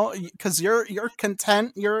 you know, because you're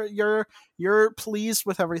content, you're pleased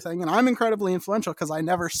with everything, and I'm incredibly influential because I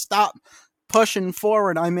never stop pushing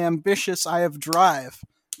forward. I'm ambitious. I have drive.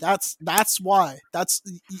 That's why.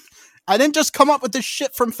 I didn't just come up with this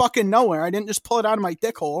shit from fucking nowhere. I didn't just pull it out of my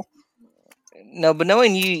dick hole. No, but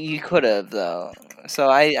knowing you could have though. So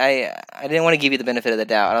I didn't want to give you the benefit of the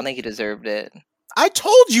doubt. I don't think you deserved it. I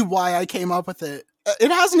told you why I came up with it. It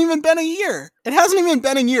hasn't even been a year. It hasn't even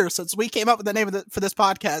been a year since we came up with the name for this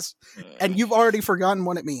podcast, and you've already forgotten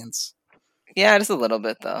what it means. Yeah, just a little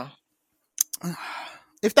bit though.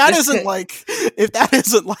 If that isn't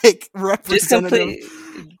representative,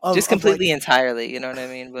 just completely entirely, you know what I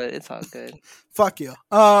mean? But it's all good. Fuck you.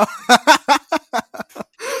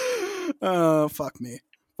 Fuck me.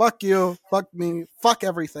 Fuck you. Fuck me. Fuck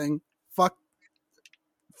everything. Fuck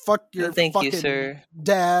your Thank fucking you, sir.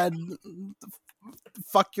 Dad.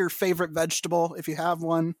 Fuck your favorite vegetable if you have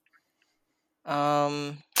one.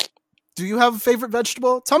 Do you have a favorite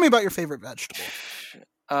vegetable? Tell me about your favorite vegetable.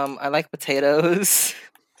 I like potatoes.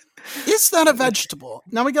 Is that a vegetable?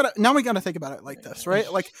 Now we gotta think about it like this,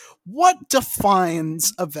 right? Like, what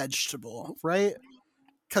defines a vegetable, right?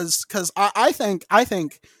 Because I think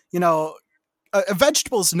you know, a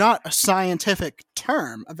vegetable is not a scientific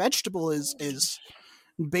term. A vegetable is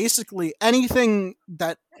basically anything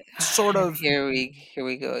that sort of here we go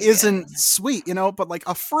again. Isn't sweet, you know, but like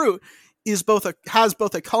a fruit has both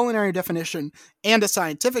a culinary definition and a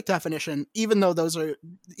scientific definition, even though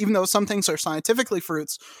some things are scientifically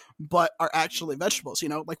fruits but are actually vegetables, you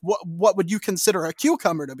know. Like what would you consider a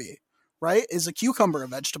cucumber to be, right? Is a cucumber a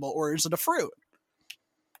vegetable or is it a fruit?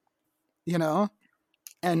 You know?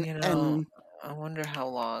 And I wonder how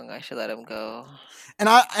long I should let him go.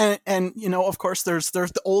 And you know, of course there's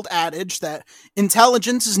the old adage that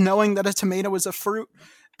intelligence is knowing that a tomato is a fruit,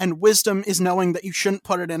 and wisdom is knowing that you shouldn't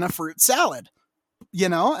put it in a fruit salad. You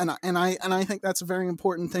know, and I think that's a very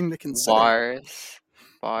important thing to consider.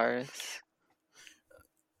 Bars.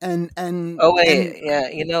 And oh wait, yeah,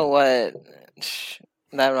 you know what?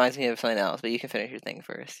 that reminds me of something else, but you can finish your thing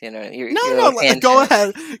first. You know,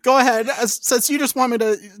 Go ahead. Since you just want me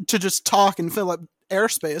to just talk and fill up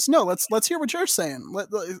airspace, no, let's hear what you're saying.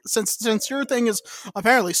 Since your thing is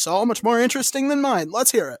apparently so much more interesting than mine,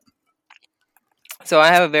 let's hear it. So I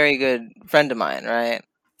have a very good friend of mine, right?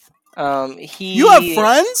 You have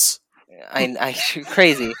friends? I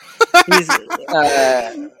crazy.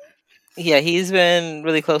 He's been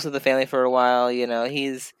really close with the family for a while. You know,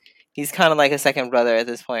 he's kind of like a second brother at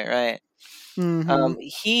this point, right? Mm-hmm.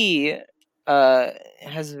 He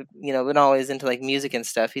has been always into like music and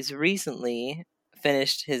stuff. He's recently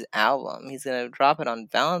finished his album. He's gonna drop it on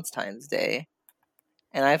Valentine's Day,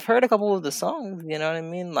 and I've heard a couple of the songs. You know what I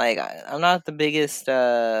mean? Like I'm not the biggest.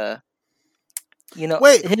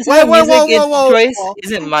 Wait, his music choice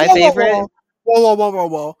isn't my favorite.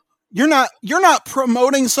 Whoa! You're not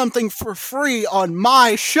promoting something for free on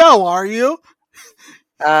my show, are you?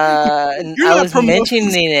 I was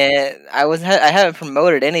mentioning it. I haven't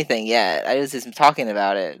promoted anything yet. I was just talking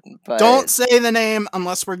about it. But don't say the name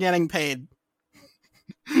unless we're getting paid.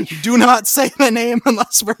 Do not say the name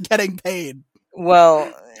unless we're getting paid.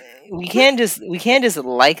 Well, we can't just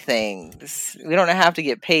like things. We don't have to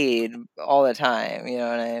get paid all the time. You know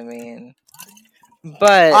what I mean?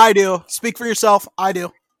 But I do. Speak for yourself. I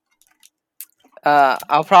do.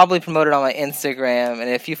 I'll probably promote it on my Instagram, and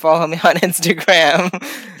if you follow me on Instagram,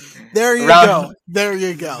 there you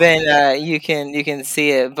go. Then you can see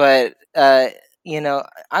it. But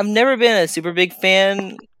I've never been a super big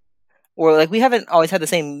fan, or like we haven't always had the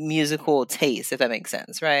same musical taste, if that makes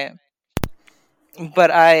sense, right?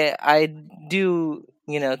 But I do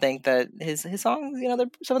think that his songs,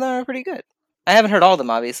 some of them are pretty good. I haven't heard all of them,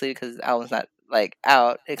 obviously, because the album's not like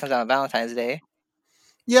out. It comes out on Valentine's Day.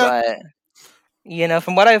 Yeah. But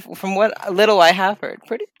from what little I have heard,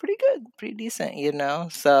 pretty good, pretty decent,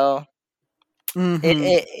 So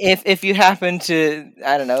if you happen to,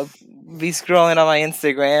 I don't know, be scrolling on my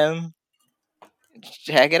Instagram,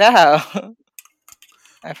 check it out.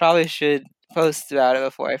 I probably should post about it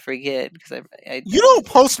before I forget, because you don't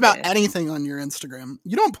post about anything on your Instagram.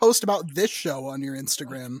 You don't post about this show on your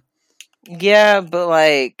Instagram. Yeah, but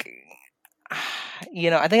like,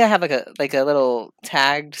 I think I have like a little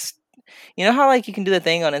tagged. You know how like you can do the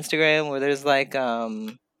thing on Instagram where there's like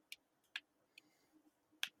you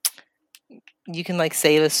can like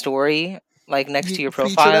save a story like next to your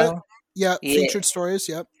profile. Yeah, featured stories.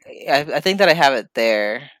 Yep. I think that I have it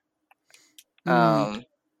there.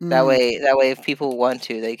 That way if people want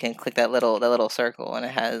to, they can click that little circle and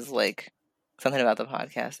it has like something about the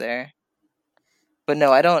podcast there. But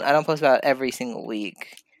no, I don't post about every single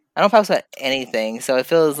week. I don't post about anything, so it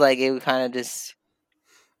feels like it would kind of just,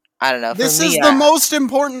 I don't know. This is the most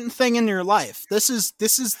important thing in your life. This is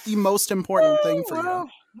the most important thing for you.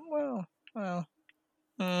 Well.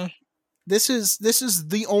 This is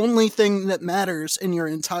the only thing that matters in your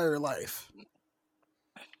entire life.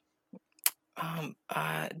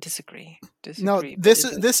 Disagree. No, this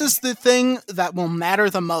is the thing that will matter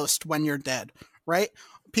the most when you're dead, right?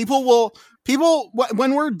 People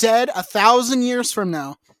when we're dead 1,000 years from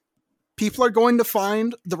now, people are going to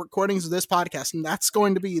find the recordings of this podcast, and that's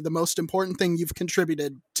going to be the most important thing you've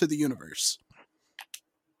contributed to the universe.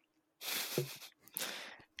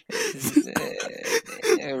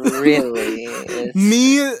 Really?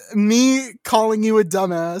 Me calling you a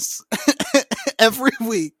dumbass every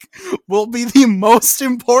week will be the most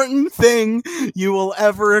important thing you will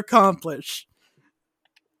ever accomplish.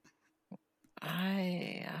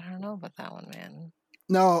 I don't know about that one, man.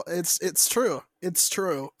 No, it's true. It's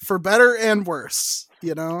true. For better and worse,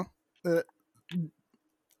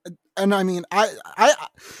 and I mean,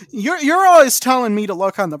 you're always telling me to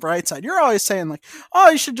look on the bright side. You're always saying like, oh,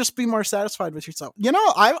 you should just be more satisfied with yourself.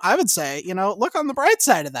 I would say, look on the bright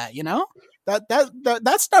side of that.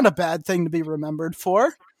 That's not a bad thing to be remembered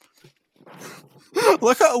for.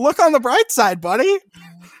 Look on the bright side, buddy.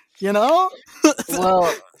 Well,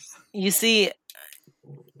 you see,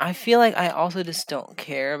 I feel like I also just don't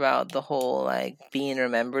care about the whole like being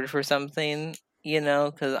remembered for something,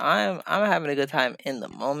 because I'm having a good time in the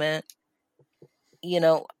moment.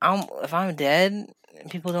 If I'm dead and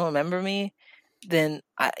people don't remember me, then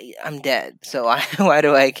I'm dead. So why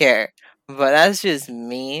do I care? But that's just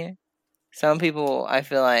me. Some people I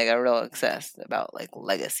feel like are real obsessed about like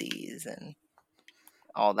legacies and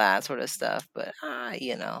all that sort of stuff. But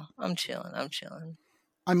I'm chilling.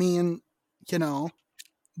 I mean,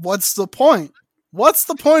 what's the point? What's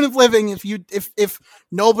the point of living if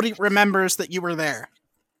nobody remembers that you were there?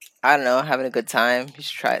 I don't know, having a good time. You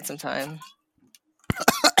should try it sometime.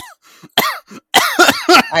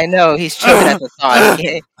 I know he's choking at the thought.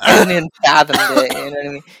 He hasn't even fathomed it. You know what I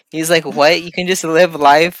mean? He's like, "What? You can just live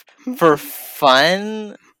life for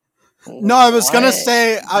fun?" No, I was gonna What?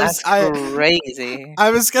 say That's crazy. I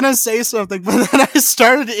was gonna say something, but then I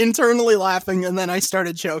started internally laughing, and then I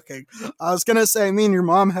started choking. I was gonna say, me and your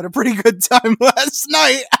mom had a pretty good time last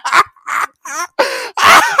night. Ah,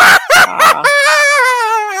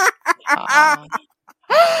 ah,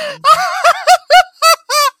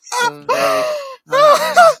 so very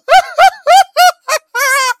funny.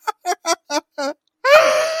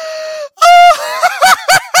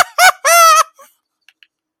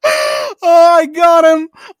 Oh, I got him!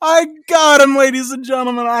 I got him, ladies and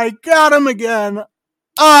gentlemen! I got him again!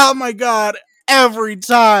 Oh my god! Every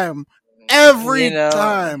time! Every You know,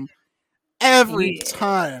 time! Every you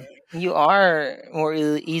time! you are more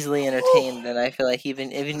easily entertained than I feel like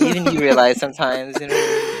even you realize sometimes. You know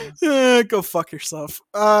what I mean? Go fuck yourself.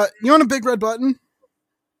 You want a big red button?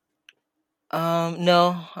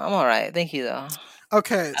 No, I'm all right. Thank you though.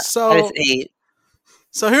 Okay, I just ate.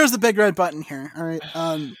 so here's the big red button here. All right.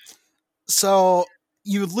 So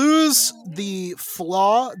you lose the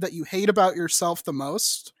flaw that you hate about yourself the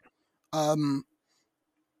most. Um,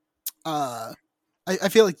 I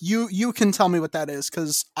feel like you can tell me what that is,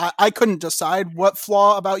 because I couldn't decide what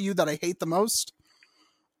flaw about you that I hate the most.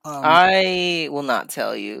 I will not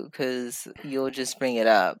tell you because you'll just bring it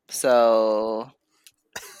up. So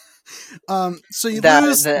So you that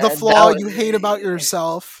lose the that flaw you hate about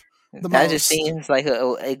yourself the that just most, seems like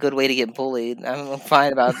a good way to get bullied. I'm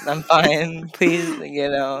fine about. I'm fine. Please, you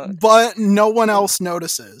know. but no one else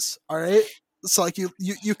notices. All right. So like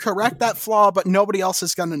you correct that flaw, but nobody else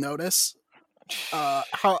is gonna notice. How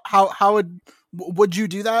would you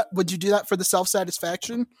do that? Would you do that for the self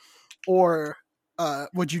satisfaction, or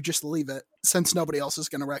would you just leave it since nobody else is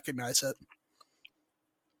gonna recognize it?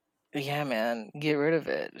 Yeah, man, get rid of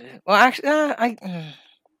it. Well, actually,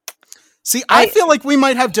 See, I feel like we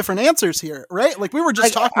might have different answers here, right? Like we were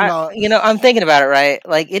just talking about. You know, I'm thinking about it, right?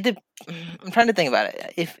 Like I'm trying to think about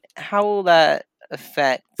it. If how will that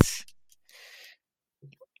affect?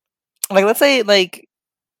 Like, let's say, like,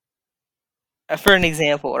 for an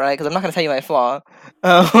example, right? Because I'm not going to tell you my flaw.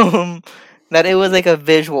 That it was like a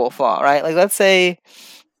visual flaw, right? Like, let's say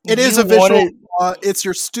It is you a visual wanted. flaw. It's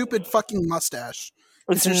your stupid fucking mustache.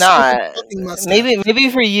 It's Your not. stupid fucking mustache. Maybe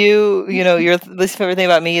for you, you know, your least favorite thing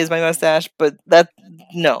about me is my mustache, but that's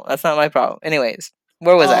not my problem. Anyways,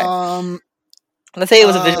 where was I? Let's say it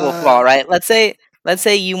was a visual flaw, right? Let's say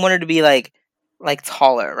you wanted to be like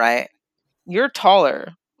taller, right? You're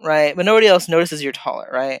taller, right? But nobody else notices you're taller,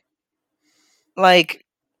 right? Like,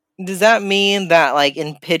 does that mean that, like,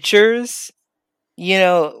 in pictures, you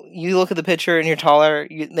know, you look at the picture and you're taller,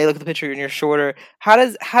 they look at the picture and you're shorter? How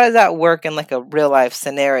does that work in like a real life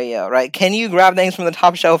scenario, right? Can you grab things from the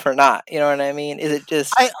top shelf or not? You know what I mean? Is it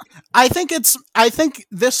just I think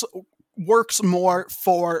this works more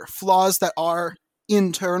for flaws that are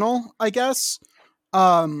internal, I guess.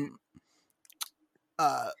 But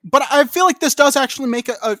I feel like this does actually make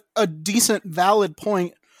a decent valid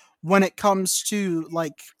point when it comes to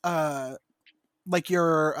like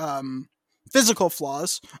your physical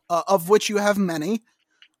flaws, of which you have many.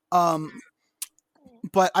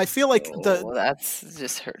 But I feel like that's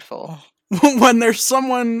just hurtful. when there's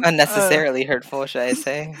someone Unnecessarily hurtful, should I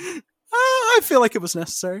say? I feel like it was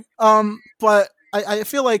necessary. But I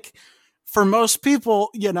feel like for most people,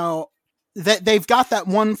 you know, that they've got that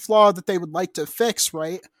one flaw that they would like to fix,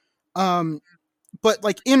 right? But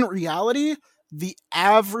like in reality, the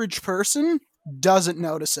average person doesn't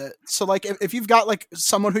notice it. So like if you've got like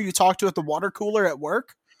someone who you talk to at the water cooler at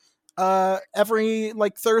work, every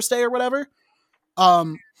like Thursday or whatever,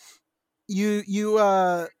 you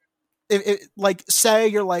like say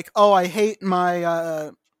you're like, oh, I hate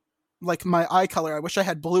my like my eye color. I wish I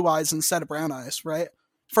had blue eyes instead of brown eyes, right?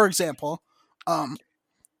 For example,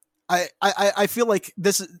 I feel like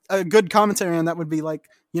this is a good commentary on that would be like,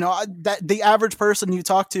 you know, that the average person you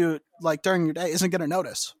talk to like during your day isn't going to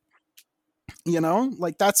notice. You know,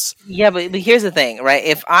 like that's but here's the thing, right?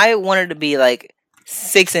 If I wanted to be like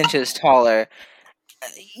 6 inches taller,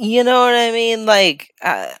 you know what I mean? Like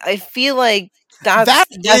I feel like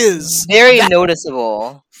that's very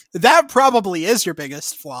noticeable. That probably is your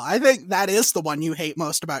biggest flaw. I think that is the one you hate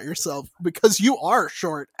most about yourself, because you are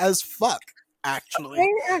short as fuck. Actually,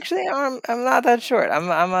 I'm not that short.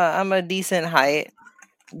 I'm a decent height,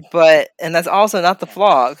 and that's also not the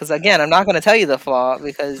flaw. Because again, I'm not going to tell you the flaw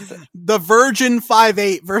because the Virgin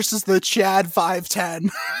 5'8" versus the Chad 5'10".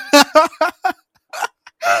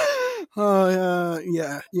 Oh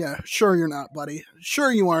yeah. Sure you're not, buddy.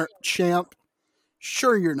 Sure you aren't, champ.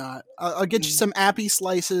 Sure, you're not. I'll get you some appy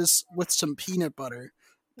slices with some peanut butter.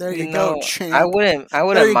 There You you go, know, I champ. wouldn't I There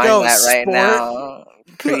wouldn't you mind go, that right sport. now.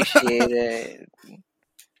 Appreciate it.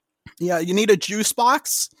 Yeah, you need a juice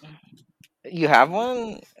box? You have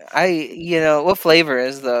one? What flavor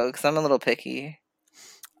is though? Because I'm a little picky.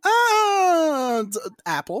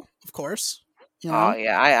 Apple, of course. You Oh know.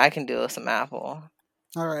 yeah, I can deal with some apple.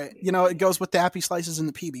 All right, it goes with the appy slices and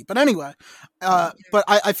the PB. But anyway, but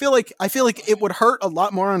I feel like it would hurt a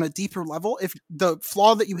lot more on a deeper level if the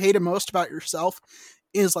flaw that you hated most about yourself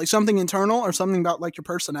is like something internal or something about like your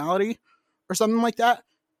personality or something like that,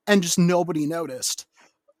 and just nobody noticed.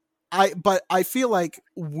 But I feel like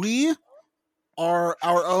we are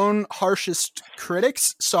our own harshest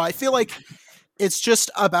critics, so I feel like it's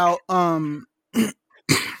just about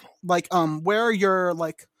where you're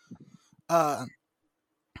like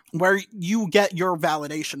where you get your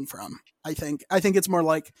validation from. I think it's more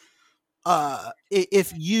like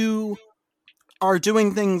if you are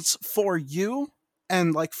doing things for you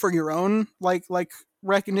and like for your own like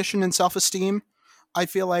recognition and self-esteem, I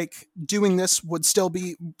feel like doing this would still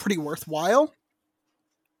be pretty worthwhile,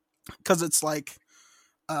 because it's like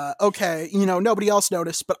okay, nobody else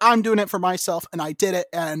noticed, but I'm doing it for myself, and I did it,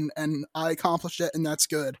 and I accomplished it, and that's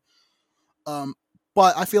good.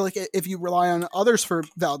 But I feel like if you rely on others for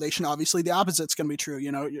validation, obviously the opposite's going to be true.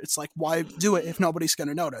 It's like, why do it if nobody's going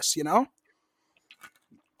to notice?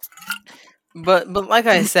 But like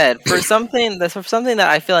I said, for something that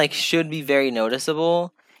I feel like should be very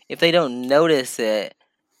noticeable, if they don't notice it,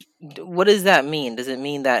 what does that mean? Does it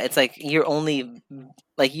mean that it's like you're only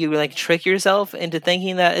like you like trick yourself into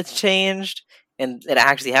thinking that it's changed and it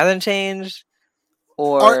actually hasn't changed?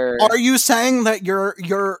 Or are you saying that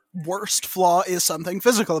your worst flaw is something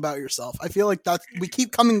physical about yourself? I feel like that we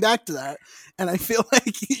keep coming back to that, and I feel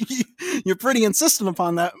like you're pretty insistent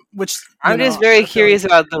upon that. Which I'm just very curious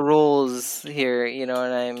about the rules here. You know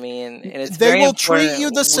what I mean? And it's they very will treat you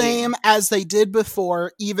important the same as they did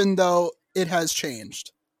before, even though it has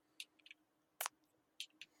changed.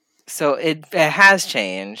 So it has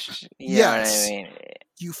changed. You know what I mean?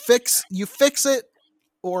 You fix it,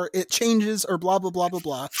 or it changes, or blah blah blah blah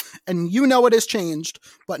blah, and it has changed,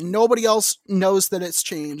 but nobody else knows that it's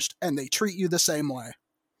changed, and they treat you the same way.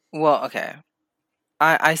 Well, okay.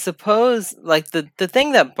 I suppose like the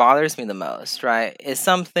thing that bothers me the most, right, is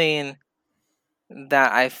something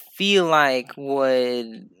that I feel like what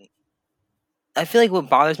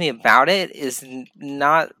bothers me about it is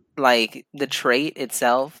not like the trait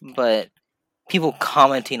itself, but people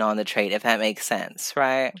commenting on the trait, if that makes sense,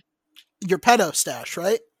 right? Your pedo stash,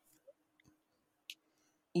 right?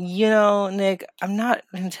 Nick, I'm not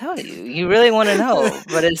going to tell you. You really want to know,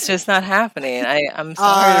 but it's just not happening. I'm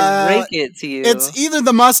sorry to break it to you. It's either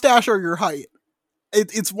the mustache or your height.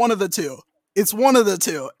 It's one of the two. It's one of the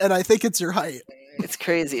two, and I think it's your height. It's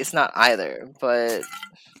crazy. It's not either, but...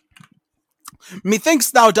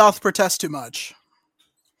 Methinks thou doth protest too much.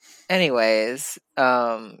 Anyways,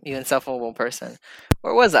 you insufferable person.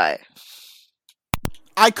 Where was I?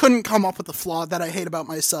 I couldn't come up with a flaw that I hate about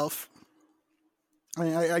myself.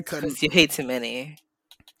 I couldn't. Because you hate too many.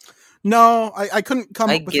 No, I couldn't come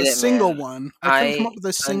up with a single one. I couldn't come up with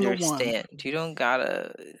a single one. You don't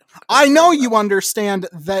gotta... I know you understand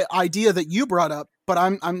the idea that you brought up, but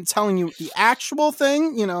I'm telling you the actual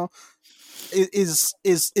thing, is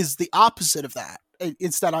the opposite of that.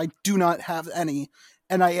 It's that I do not have any,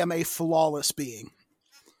 and I am a flawless being.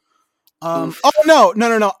 Oh no!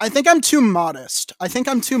 I think I'm too modest. I think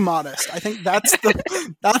that's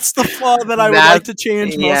the flaw that I would like to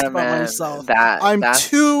change most about myself. I'm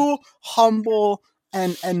too humble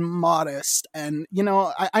and modest, and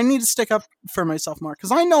I need to stick up for myself more,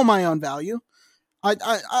 because I know my own value.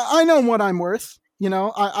 I know what I'm worth.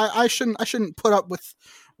 I shouldn't put up with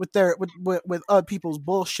other people's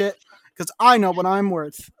bullshit, because I know what I'm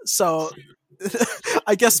worth. So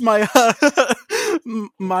I guess my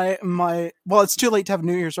well, it's too late to have a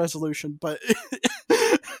New Year's resolution, but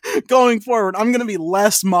going forward, I'm gonna be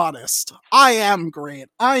less modest. I am great.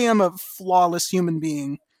 I am a flawless human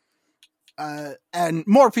being, and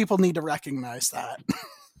more people need to recognize that.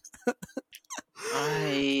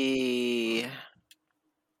 I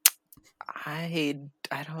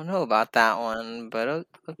don't know about that one, but all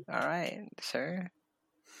right, sure.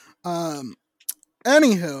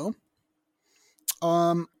 Anywho,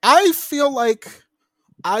 I feel like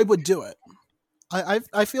I would do it.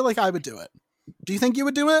 I feel like I would do it. Do you think you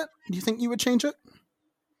would do it? Do you think you would change it?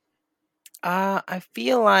 I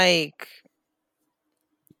feel like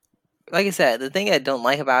I said, the thing I don't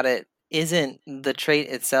like about it isn't the trait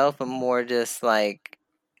itself, but more just like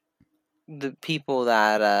the people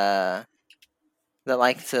that that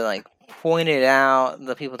like to like point it out,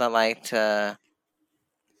 the people that like to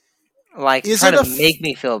like try to make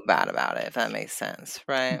me feel bad about it, if that makes sense,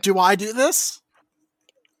 right? Do I do this?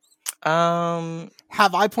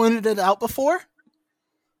 Have I pointed it out before?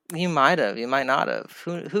 You might have. You might not have.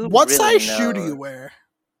 Who? What really size shoe do you wear?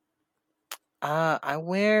 I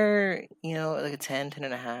wear, like a 10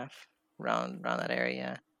 and a half, around that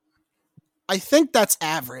area. I think that's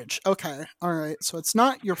average. Okay, all right. So it's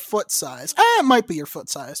not your foot size. It might be your foot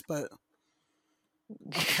size, but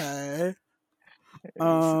okay.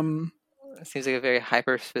 It seems like a very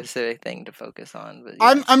hyper specific thing to focus on. But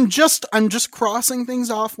yeah. I'm just crossing things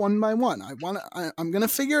off one by one. I'm gonna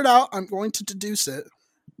figure it out. I'm going to deduce it,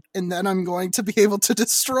 and then I'm going to be able to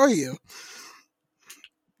destroy you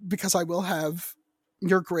because I will have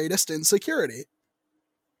your greatest insecurity.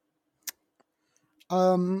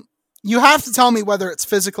 You have to tell me whether it's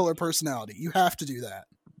physical or personality. You have to do that.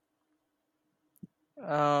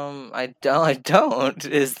 I don't.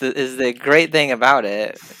 Is the great thing about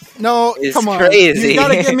it. No, come on. Crazy. You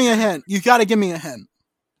gotta give me a hint.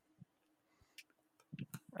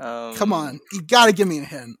 Come on. You gotta give me a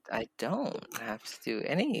hint. I don't have to do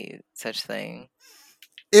any such thing.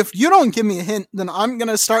 If you don't give me a hint, then I'm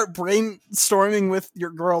gonna start brainstorming with your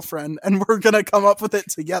girlfriend, and we're gonna come up with it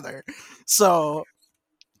together. So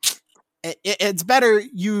it's better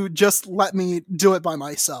you just let me do it by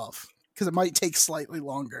myself, because it might take slightly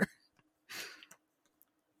longer.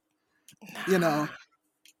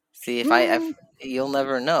 See, if you'll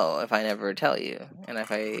never know if I never tell you, and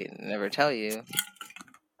if I never tell you.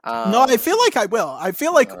 No, I feel like I will. I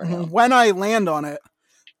feel like when I land on it,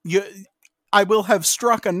 I will have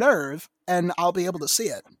struck a nerve, and I'll be able to see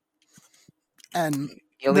it. And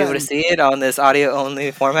you'll be able to see it on this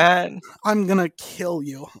audio-only format? I'm gonna kill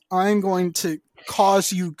you. I'm going to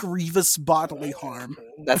cause you grievous bodily harm.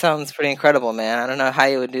 That sounds pretty incredible, man. I don't know how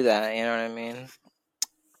you would do that, you know what I mean?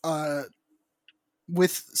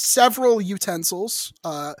 With several utensils,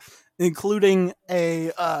 including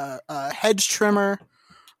a hedge trimmer,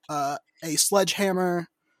 a sledgehammer,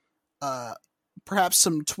 perhaps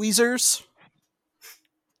some tweezers.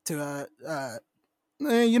 You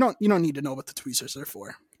don't need to know what the tweezers are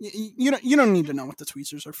for. You don't need to know what the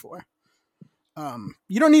tweezers are for.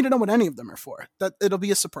 You don't need to know what any of them are for. That it'll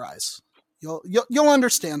be a surprise. You'll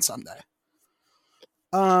understand someday.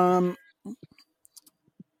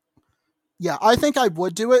 Yeah, I think I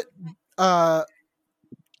would do it.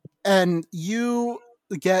 And you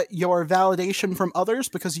get your validation from others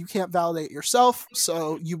because you can't validate yourself,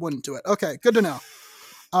 so you wouldn't do it. Okay, good to know.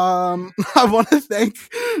 I want to thank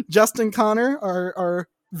Justin Connor, our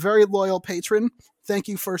very loyal patron. Thank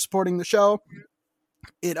you for supporting the show.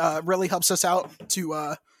 It really helps us out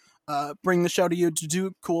to bring the show to you, to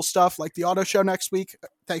do cool stuff like the auto show next week.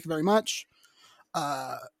 Thank you very much.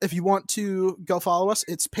 If you want to go follow us,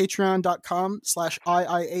 it's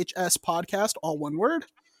patreon.com/IIHS podcast, all one word.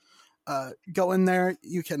 Go in there.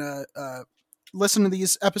 You can listen to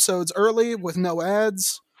these episodes early with no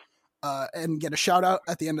ads, and get a shout out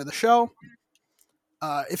at the end of the show.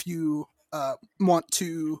 If you want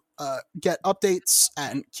to get updates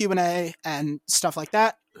and Q&A and stuff like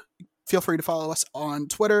that, feel free to follow us on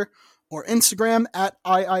Twitter or Instagram at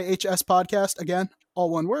IIHS podcast. Again, all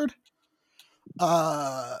one word.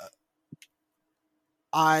 I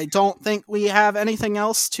don't think we have anything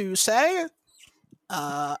else to say.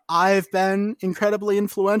 I've been incredibly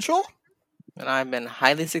influential. And I've been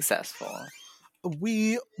highly successful.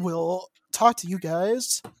 We will talk to you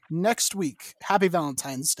guys next week. Happy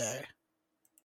Valentine's Day.